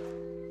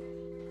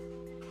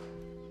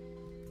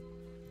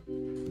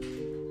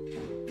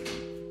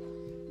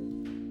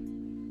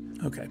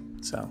 Okay,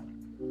 so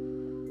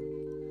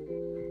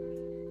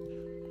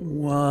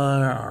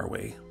where are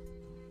we?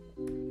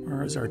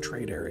 Where is our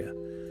trade area?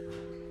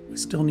 We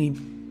still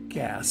need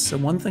gas. So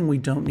one thing we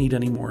don't need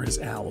anymore is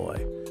alloy.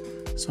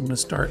 So I'm going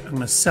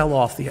to sell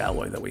off the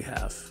alloy that we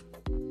have.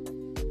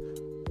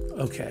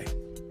 Okay.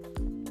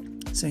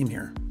 Same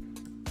here.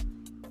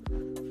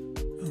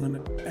 I'm going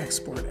to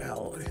export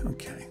alloy.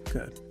 Okay,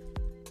 good.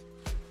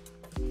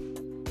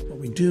 What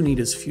we do need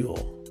is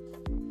fuel.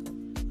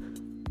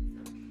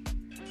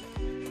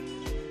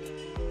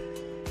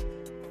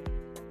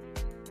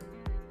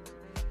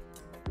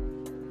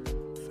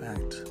 In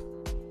fact,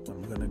 what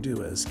I'm going to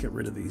do is get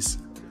rid of these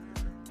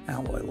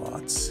alloy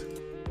lots.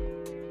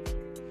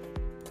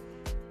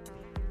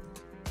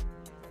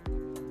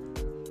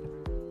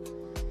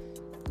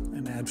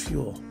 And add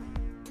fuel.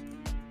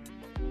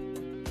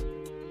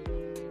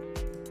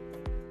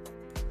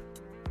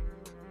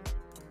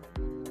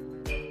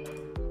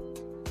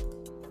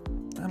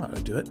 That ought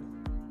to do it.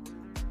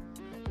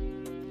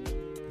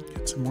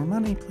 Get some more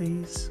money,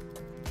 please.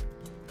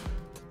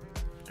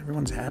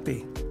 Everyone's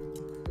happy.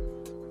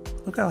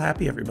 Look how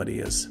happy everybody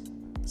is.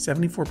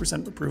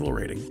 74% approval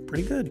rating.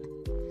 Pretty good.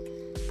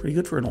 Pretty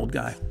good for an old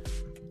guy.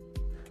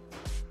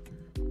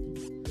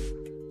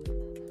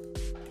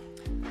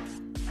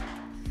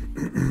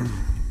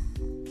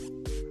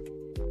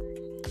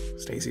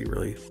 Stacy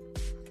really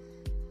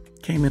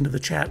came into the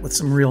chat with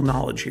some real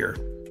knowledge here.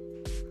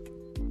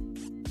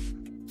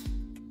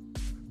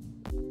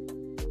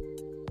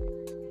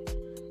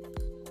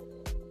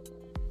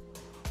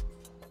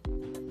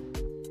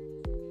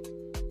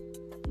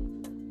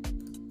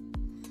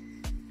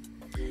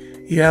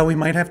 Yeah, we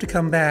might have to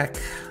come back.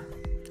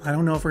 I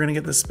don't know if we're going to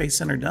get the Space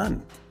Center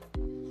done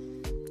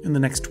in the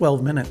next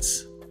 12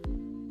 minutes.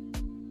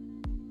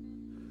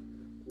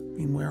 I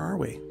mean, where are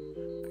we?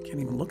 I can't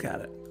even look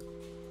at it.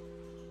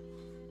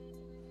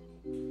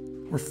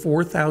 We're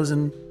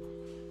 4,000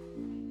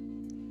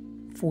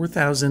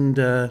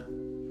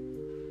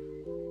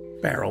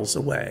 barrels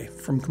away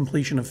from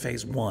completion of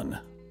phase 1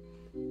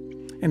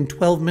 and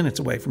 12 minutes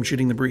away from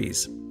shooting the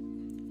breeze.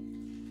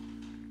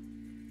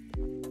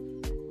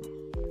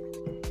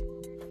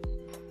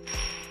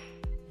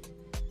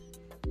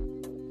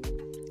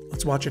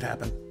 Let's watch it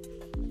happen.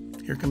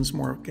 Here comes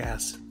more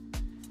gas.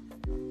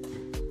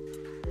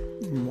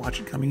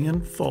 Watch it coming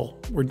in full.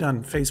 We're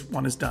done. Phase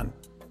 1 is done.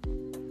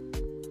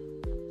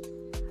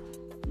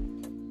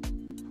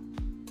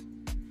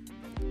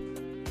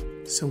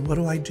 So what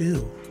do I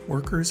do?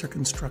 Workers are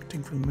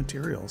constructing from the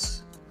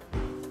materials.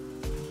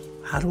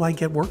 How do I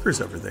get workers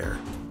over there?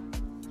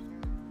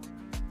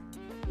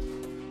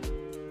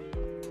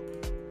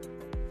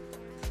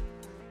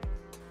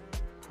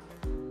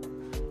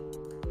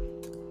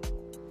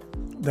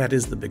 That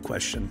is the big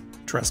question.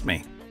 Trust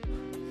me.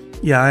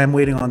 Yeah, I am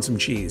waiting on some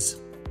cheese.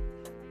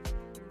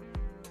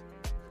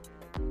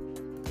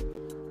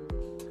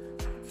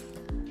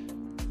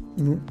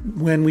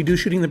 When we do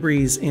Shooting the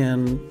Breeze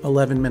in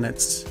 11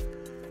 minutes,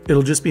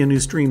 it'll just be a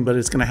new stream, but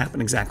it's going to happen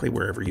exactly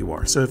wherever you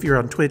are. So if you're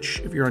on Twitch,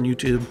 if you're on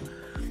YouTube,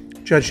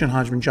 Judge John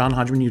Hodgman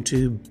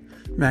YouTube,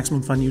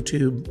 Maximum Fun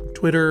YouTube,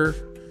 Twitter,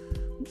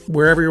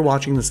 wherever you're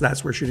watching this,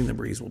 that's where Shooting the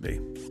Breeze will be.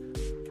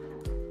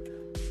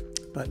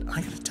 But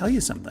I got to tell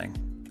you something.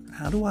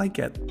 How do I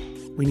get...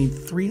 We need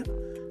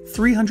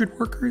 300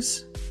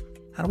 workers?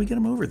 How do we get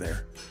them over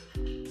there?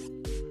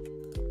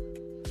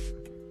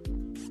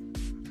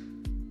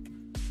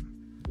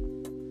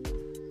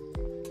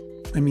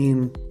 I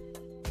mean,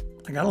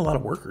 I got a lot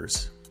of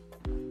workers.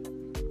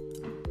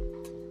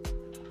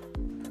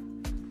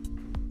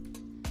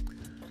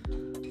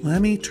 Let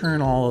me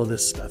turn all of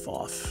this stuff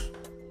off.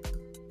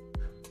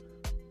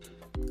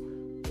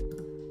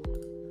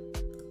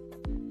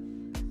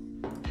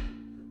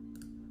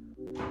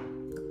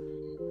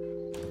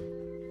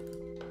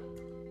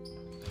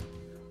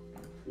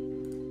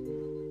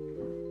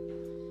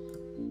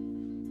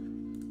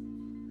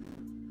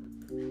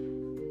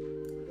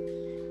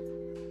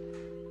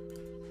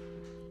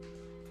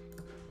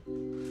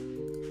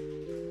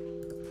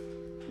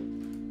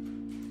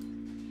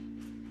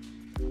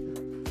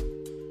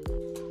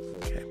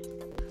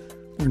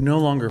 We're no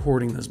longer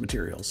hoarding those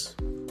materials,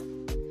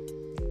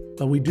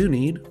 but we do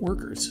need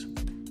workers,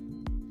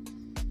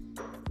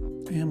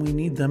 and we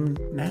need them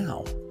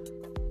now.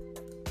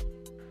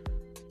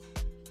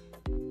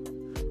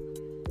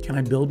 Can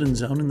I build and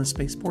zone in the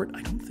spaceport?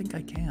 I don't think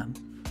I can.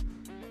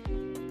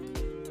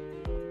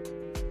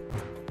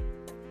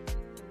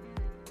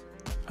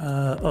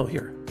 Oh,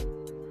 here.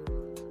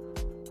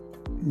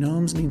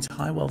 Gnomes needs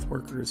high wealth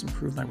workers.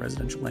 Improve my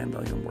residential land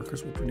value, and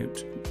workers will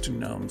produce to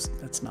gnomes.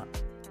 That's not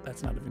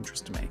of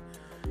interest to me.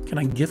 Can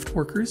I gift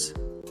workers?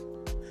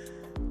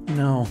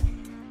 No,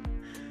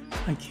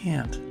 I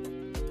can't.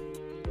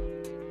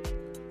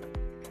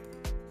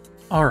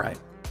 All right,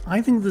 I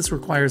think this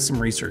requires some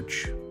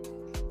research.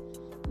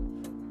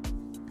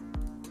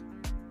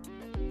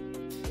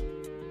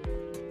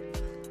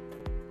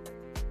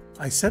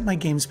 I set my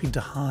game speed to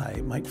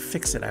high, might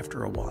fix it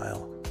after a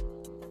while.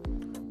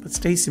 But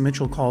Stacy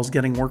Mitchell calls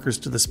getting workers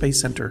to the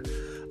Space Center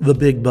the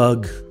big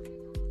bug.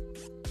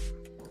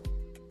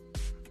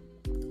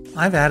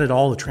 I've added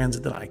all the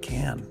transit that I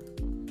can.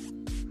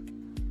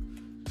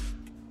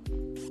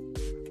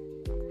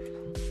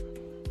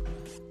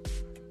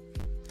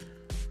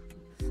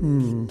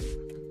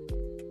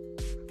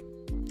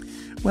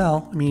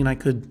 Well, I mean, I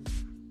could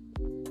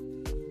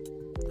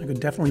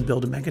definitely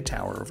build a mega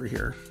tower over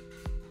here.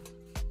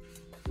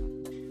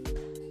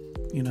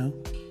 You know?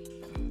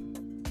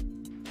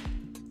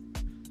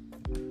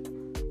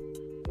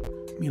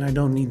 I mean, I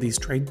don't need these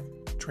trade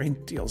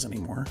deals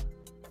anymore.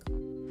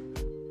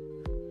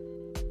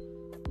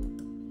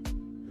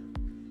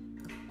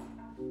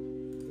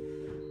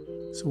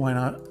 So why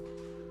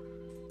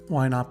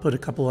not put a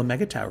couple of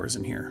mega towers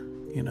in here,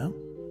 you know?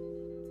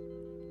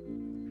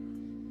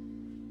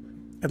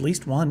 At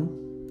least one.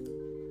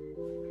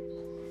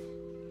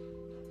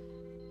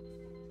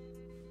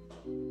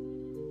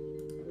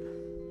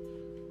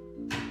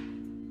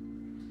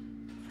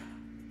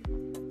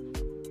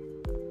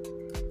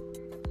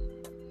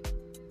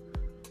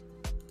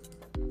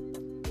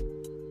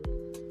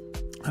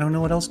 I don't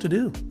know what else to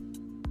do.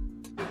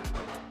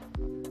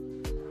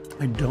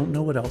 I don't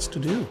know what else to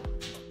do.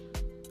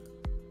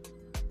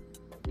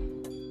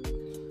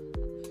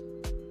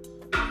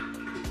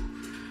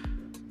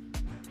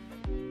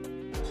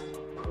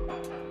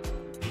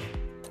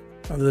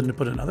 Other than to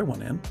put another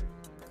one in.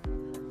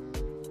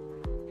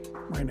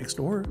 Right next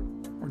door.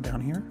 Or down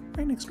here.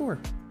 Right next door.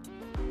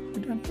 Or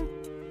down here.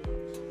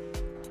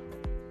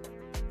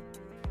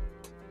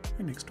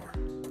 Right next door.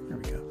 There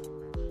we go.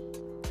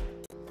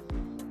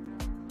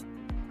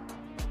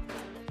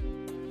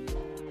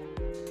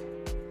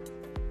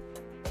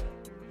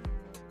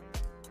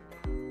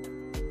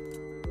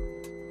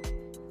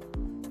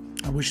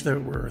 I wish there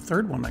were a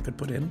third one I could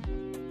put in.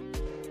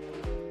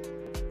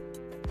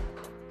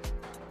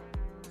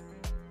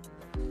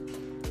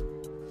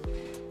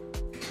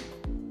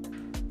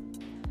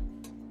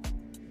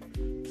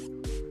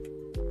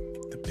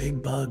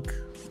 Big bug.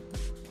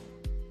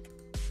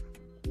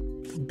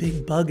 The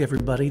big bug,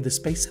 everybody. The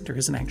Space Center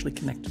isn't actually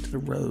connected to the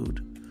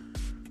road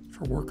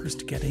for workers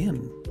to get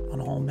in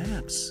on all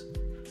maps.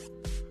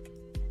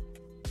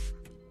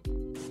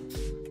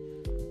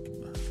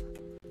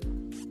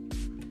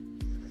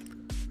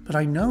 But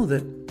I know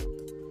that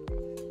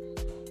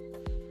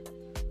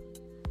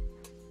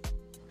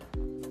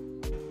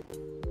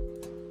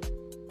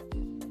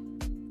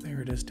there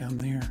it is down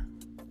there.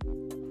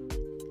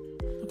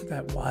 Look at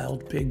that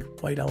wild, big,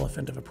 white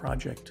elephant of a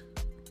project.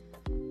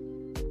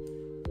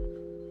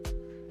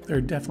 They're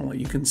definitely,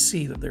 you can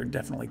see that they're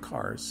definitely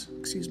cars.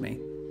 Excuse me.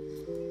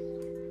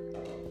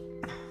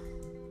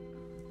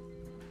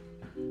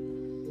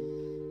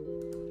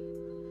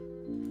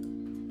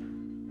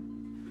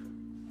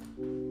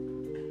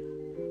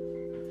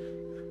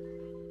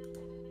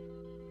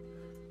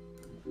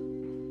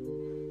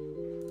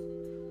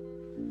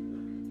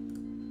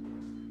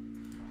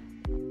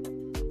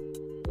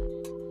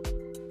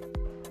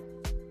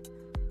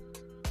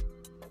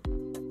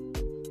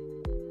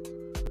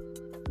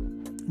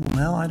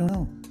 Well, I don't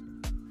know.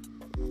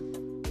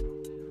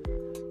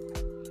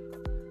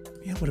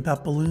 Yeah, what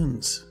about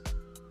balloons?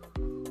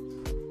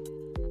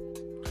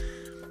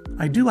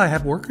 I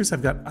have workers.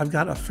 I've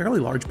got a fairly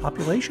large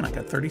population. I've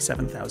got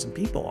 37,000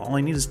 people. All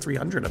I need is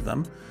 300 of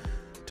them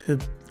to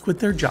quit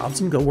their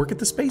jobs and go work at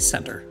the Space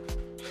Center.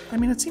 I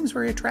mean, it seems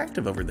very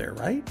attractive over there,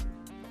 right?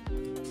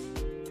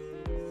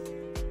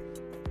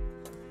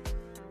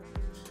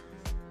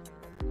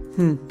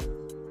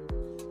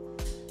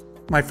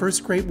 My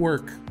first great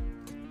work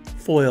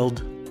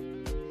foiled.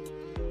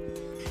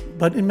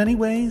 But in many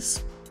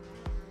ways,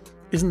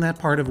 isn't that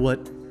part of what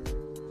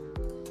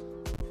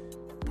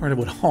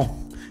all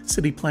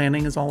city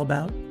planning is all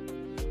about?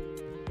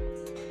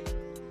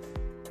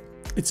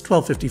 It's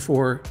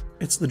 12:54.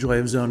 It's the joy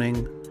of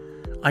zoning.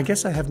 I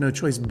guess I have no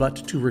choice but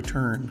to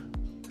return.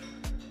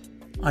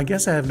 I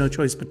guess I have no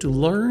choice but to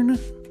learn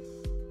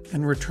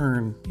and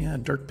return. Yeah,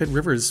 Dirk Pitt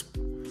Rivers,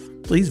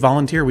 please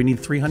volunteer. We need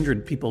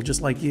 300 people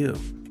just like you.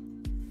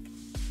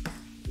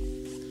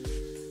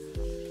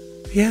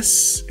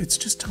 Yes, it's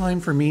just time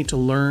for me to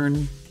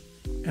learn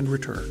and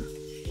return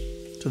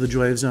to the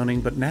joy of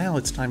zoning, but now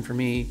it's time for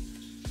me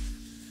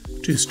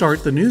to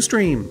start the new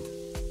stream,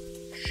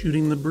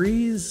 Shooting the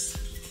Breeze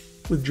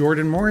with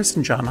Jordan Morris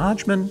and John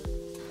Hodgman.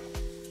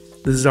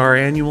 This is our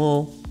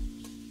annual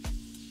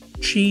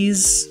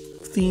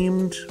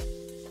cheese-themed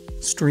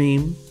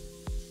stream,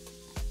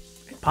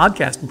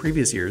 podcast in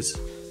previous years.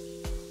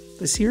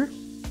 This year,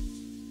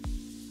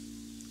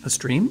 a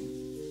stream?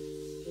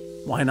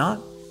 Why not?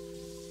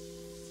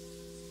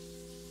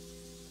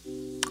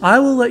 I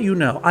will let you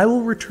know. I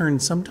will return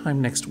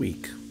sometime next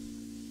week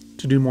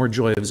to do more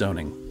Joy of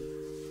Zoning.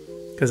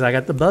 Because I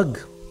got the bug.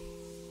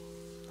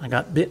 I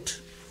got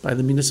bit by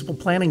the municipal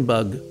planning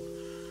bug.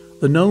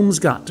 The gnomes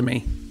got to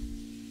me.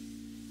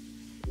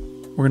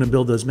 We're going to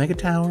build those mega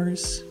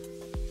towers.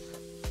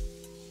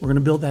 We're going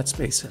to build that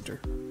space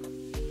center.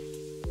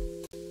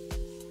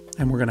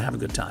 And we're going to have a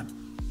good time.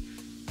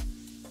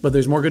 But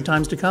there's more good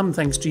times to come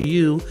thanks to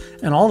you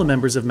and all the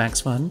members of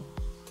Max Fun.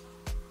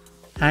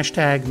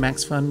 Hashtag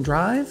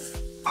MaxFunDrive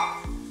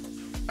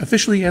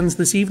officially ends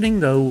this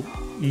evening, though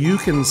you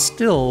can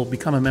still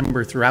become a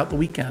member throughout the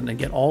weekend and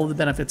get all of the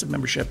benefits of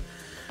membership.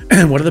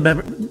 And what are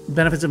the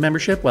benefits of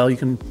membership? Well, you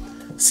can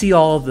see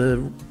all of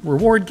the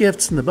reward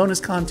gifts and the bonus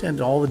content,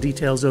 all the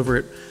details over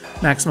at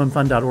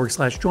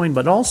MaximumFun.org/join,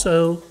 but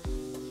also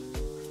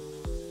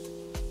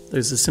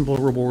there's a simple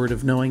reward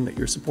of knowing that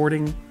you're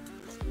supporting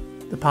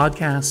the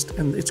podcast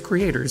and its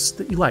creators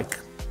that you like.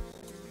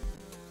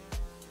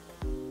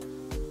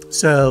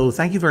 So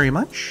thank you very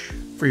much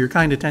for your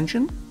kind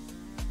attention.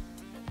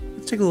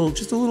 Let's take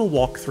just a little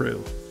walk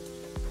through.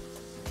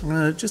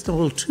 Just a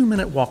little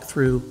 2-minute walk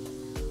through.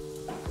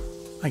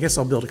 I guess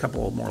I'll build a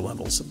couple more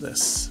levels of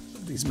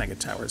these mega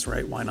towers,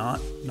 right? Why not?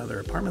 Another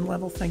apartment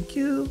level, thank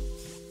you.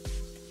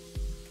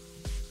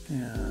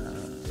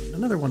 And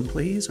another one,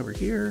 please, over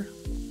here.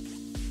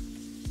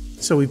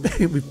 So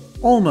we've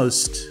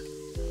almost.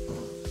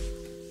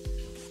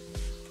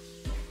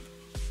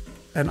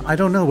 And I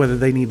don't know whether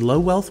they need low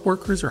wealth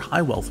workers or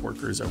high wealth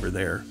workers over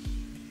there.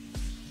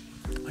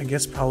 I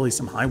guess probably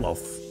some high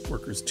wealth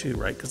workers too,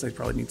 right? Because they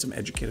probably need some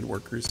educated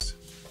workers.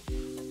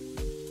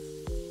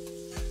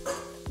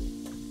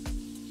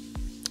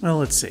 Well,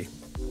 let's see.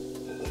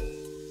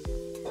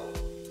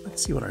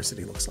 Let's see what our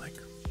city looks like.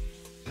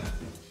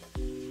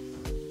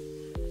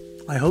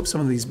 I hope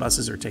some of these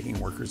buses are taking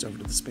workers over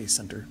to the Space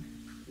Center.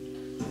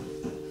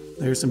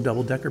 There's some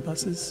double-decker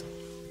buses.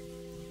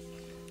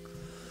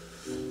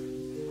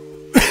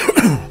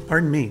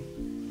 Pardon me.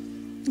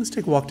 Let's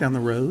take a walk down the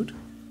road.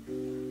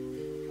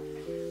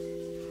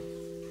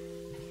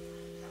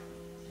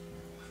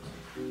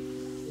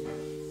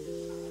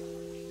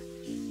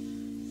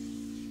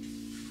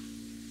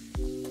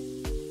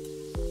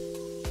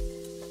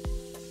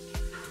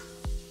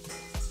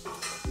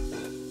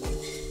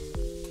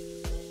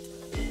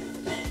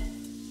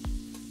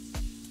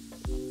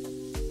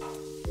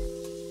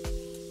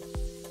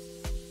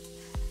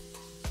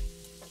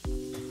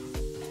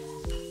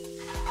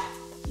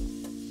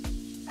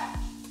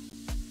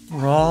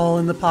 We're all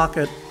in the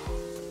pocket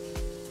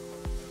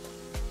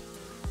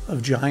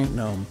of Giant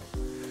Gnome.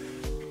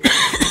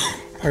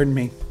 Pardon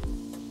me.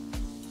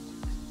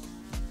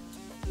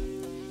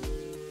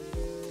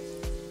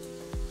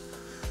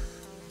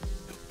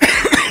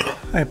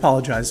 I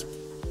apologize.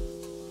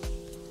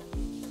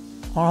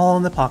 All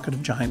in the pocket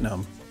of Giant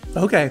Gnome.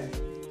 Okay.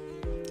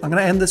 I'm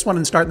going to end this one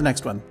and start the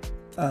next one.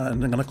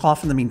 And I'm going to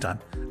cough in the meantime.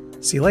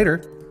 See you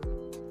later.